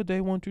 Why would they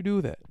want to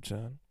do that,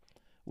 son?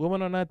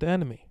 Women are not the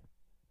enemy.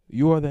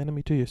 You are the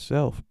enemy to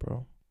yourself,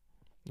 bro.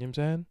 You know what I'm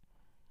saying?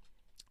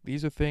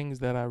 These are things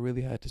that I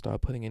really had to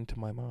start putting into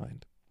my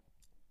mind.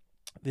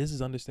 This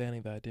is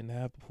understanding that I didn't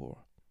have before.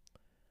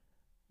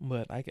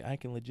 But I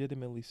can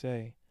legitimately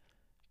say,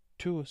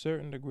 to a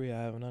certain degree,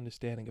 I have an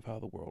understanding of how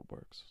the world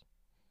works.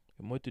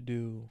 And what to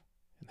do,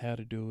 and how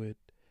to do it,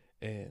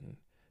 and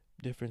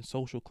different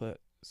social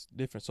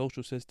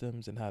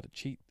systems, and how to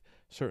cheat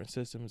certain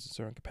systems in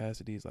certain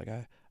capacities. Like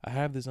I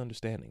have this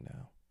understanding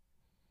now.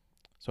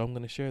 So I'm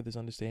going to share this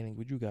understanding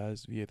with you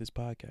guys via this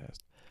podcast.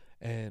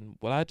 And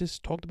what I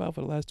just talked about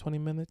for the last 20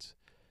 minutes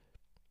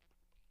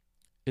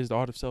is the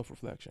art of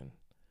self-reflection.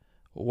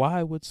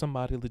 Why would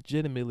somebody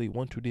legitimately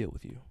want to deal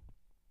with you?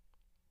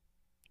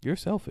 You're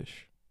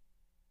selfish.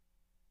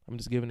 I'm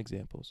just giving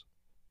examples.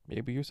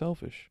 Maybe you're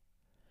selfish.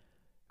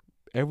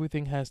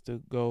 Everything has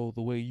to go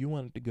the way you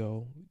want it to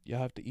go. You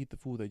have to eat the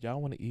food that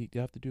y'all want to eat.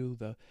 You have to do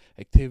the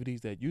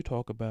activities that you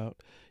talk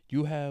about.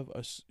 You have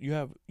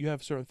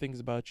certain things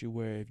about you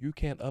where if you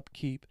can't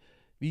upkeep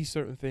these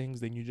certain things,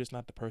 then you're just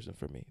not the person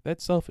for me.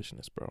 That's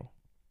selfishness, bro.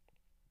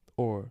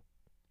 Or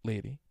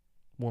lady,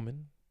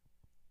 woman,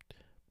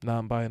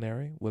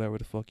 non-binary, whatever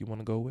the fuck you want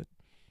to go with.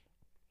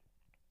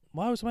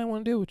 Why would somebody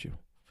want to deal with you?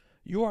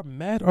 You are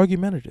mad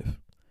argumentative.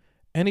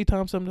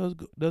 Anytime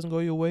something doesn't go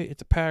your way,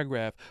 it's a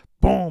paragraph.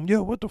 Boom.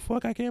 Yo, what the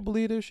fuck? I can't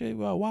believe this shit.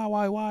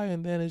 Why?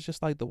 And then it's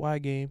just like the why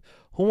game.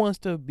 Who wants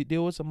to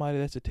deal with somebody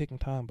that's a ticking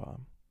time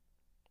bomb?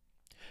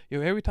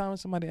 Yo, every time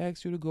somebody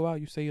asks you to go out,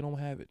 you say you don't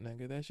have it,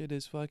 nigga. That shit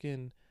is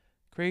fucking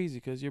crazy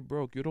because you're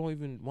broke. You don't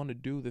even want to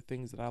do the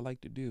things that I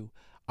like to do.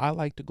 I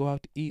like to go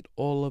out to eat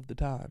all of the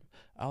time.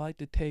 I like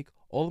to take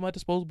all of my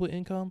disposable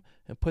income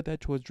and put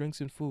that towards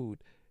drinks and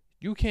food.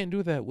 You can't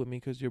do that with me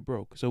because you're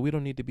broke. So we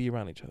don't need to be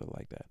around each other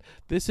like that.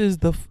 This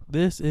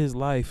is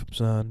life,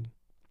 son.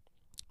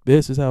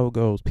 This is how it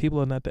goes. People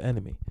are not the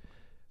enemy.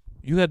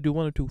 You got to do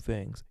one or two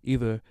things.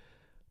 Either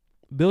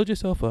build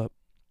yourself up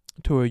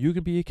to where you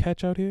can be a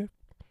catch out here,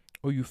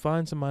 or you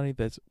find somebody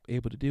that's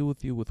able to deal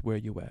with you with where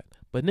you at.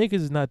 But niggas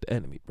is not the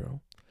enemy,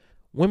 bro.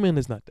 Women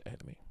is not the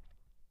enemy.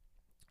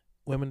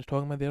 Women are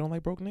talking about they don't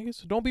like broke niggas.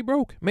 So don't be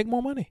broke. Make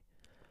more money.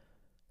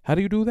 How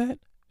do you do that?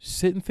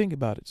 Sit and think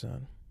about it,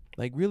 son.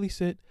 Like, really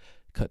sit,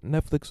 cut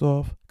Netflix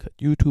off, cut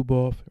YouTube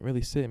off, and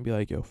really sit and be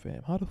like, yo,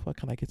 fam, how the fuck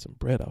can I get some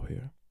bread out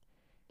here?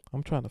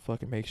 I'm trying to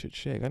fucking make shit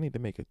shake. I need to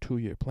make a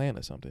 2-year plan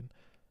or something.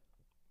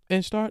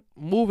 And start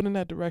moving in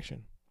that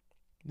direction.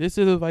 This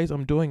is advice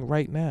I'm doing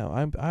right now.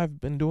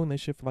 I've been doing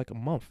this shit for like a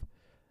month.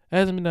 It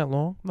hasn't been that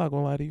long. I'm not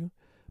going to lie to you.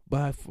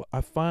 But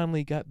I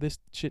finally got this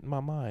shit in my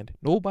mind.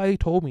 Nobody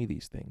told me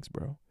these things,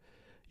 bro.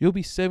 You'll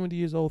be 70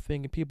 years old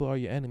thinking people are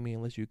your enemy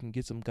unless you can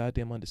get some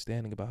goddamn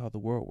understanding about how the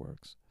world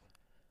works.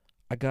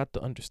 I got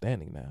the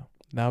understanding now.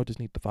 Now I just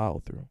need to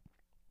follow through.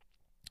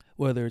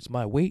 Whether it's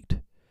my weight,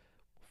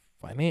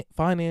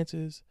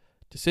 finances,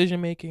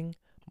 decision making,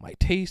 my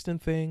taste in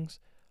things,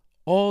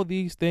 all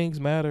these things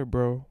matter,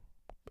 bro.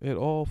 It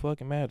all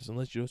fucking matters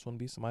unless you just want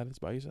to be somebody that's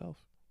by yourself.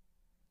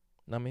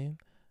 Know what I mean?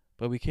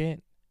 But we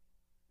can't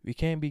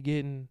be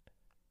getting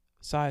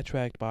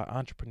sidetracked by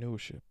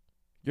entrepreneurship.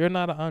 You're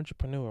not an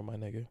entrepreneur, my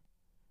nigga.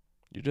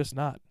 You're just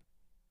not.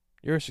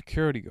 You're a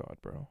security guard,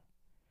 bro.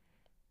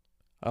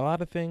 A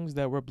lot of things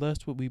that we're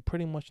blessed with, we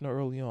pretty much know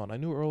early on. I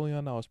knew early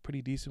on I was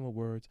pretty decent with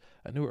words.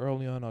 I knew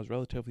early on I was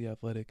relatively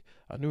athletic.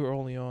 I knew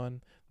early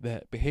on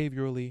that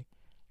behaviorally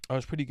I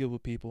was pretty good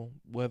with people,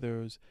 whether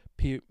it was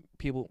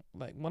people,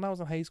 like when I was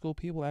in high school,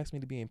 people asked me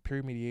to be in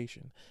peer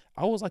mediation.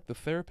 I was like the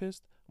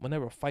therapist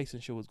whenever fights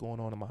and shit was going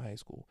on in my high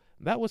school.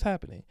 That was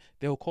happening.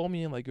 They would call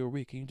me in like, yo,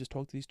 Rick, can you just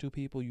talk to these two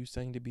people? You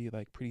seem to be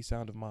like pretty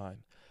sound of mind.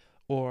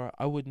 Or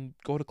I wouldn't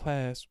go to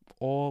class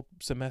all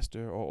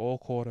semester or all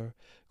quarter,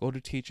 go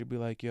to teacher, be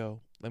like,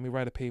 yo, let me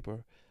write a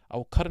paper. I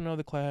will cut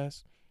another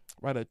class,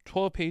 write a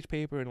 12-page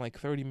paper in like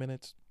 30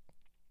 minutes,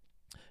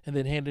 and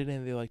then hand it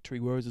in. They're like, 3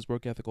 words is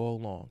work ethic all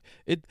along.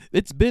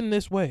 It's been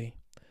this way.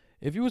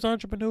 If you was an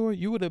entrepreneur,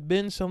 you would have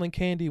been selling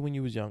candy when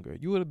you was younger.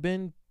 You would have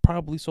been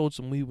probably sold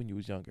some weed when you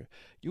was younger.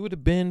 You would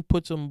have been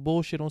put some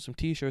bullshit on some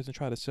t-shirts and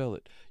try to sell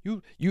it.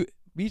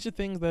 These are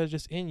things that are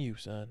just in you,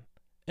 son.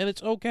 And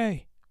it's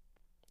okay.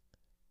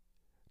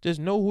 Just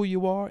know who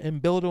you are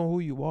and build on who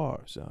you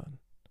are, son.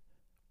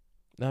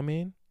 Know what I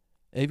mean?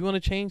 And if you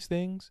want to change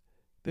things,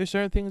 there's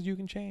certain things you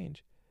can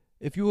change.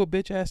 If you a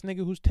bitch ass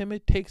nigga who's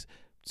timid,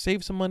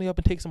 save some money up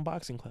and take some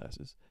boxing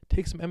classes.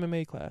 Take some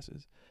MMA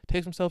classes.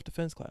 Take some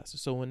self-defense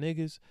classes. So when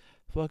niggas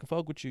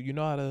fuck with you, you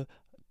know how to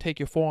take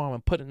your forearm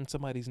and put it in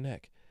somebody's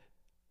neck.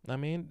 I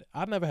mean,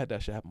 I've never had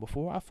that shit happen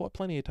before. I fought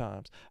plenty of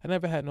times. I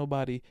never had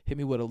nobody hit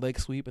me with a leg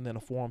sweep and then a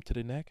forearm to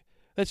the neck.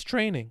 That's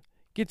training.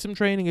 Get some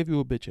training if you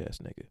a bitch ass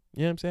nigga.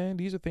 You know what I'm saying?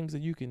 These are things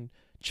that you can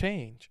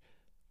change,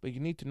 but you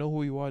need to know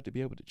who you are to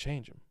be able to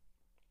change them.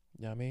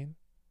 You know what I mean?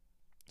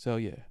 So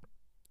yeah,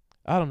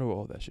 I don't know where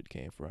all that shit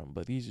came from,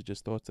 but these are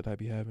just thoughts that I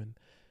be having,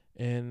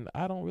 and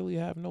I don't really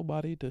have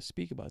nobody to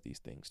speak about these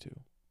things to.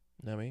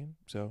 You know what I mean?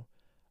 So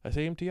I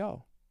say them to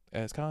y'all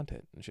as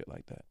content and shit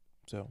like that.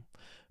 So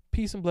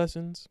peace and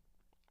blessings,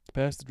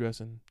 pass the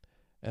dressing,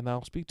 and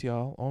I'll speak to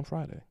y'all on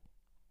Friday.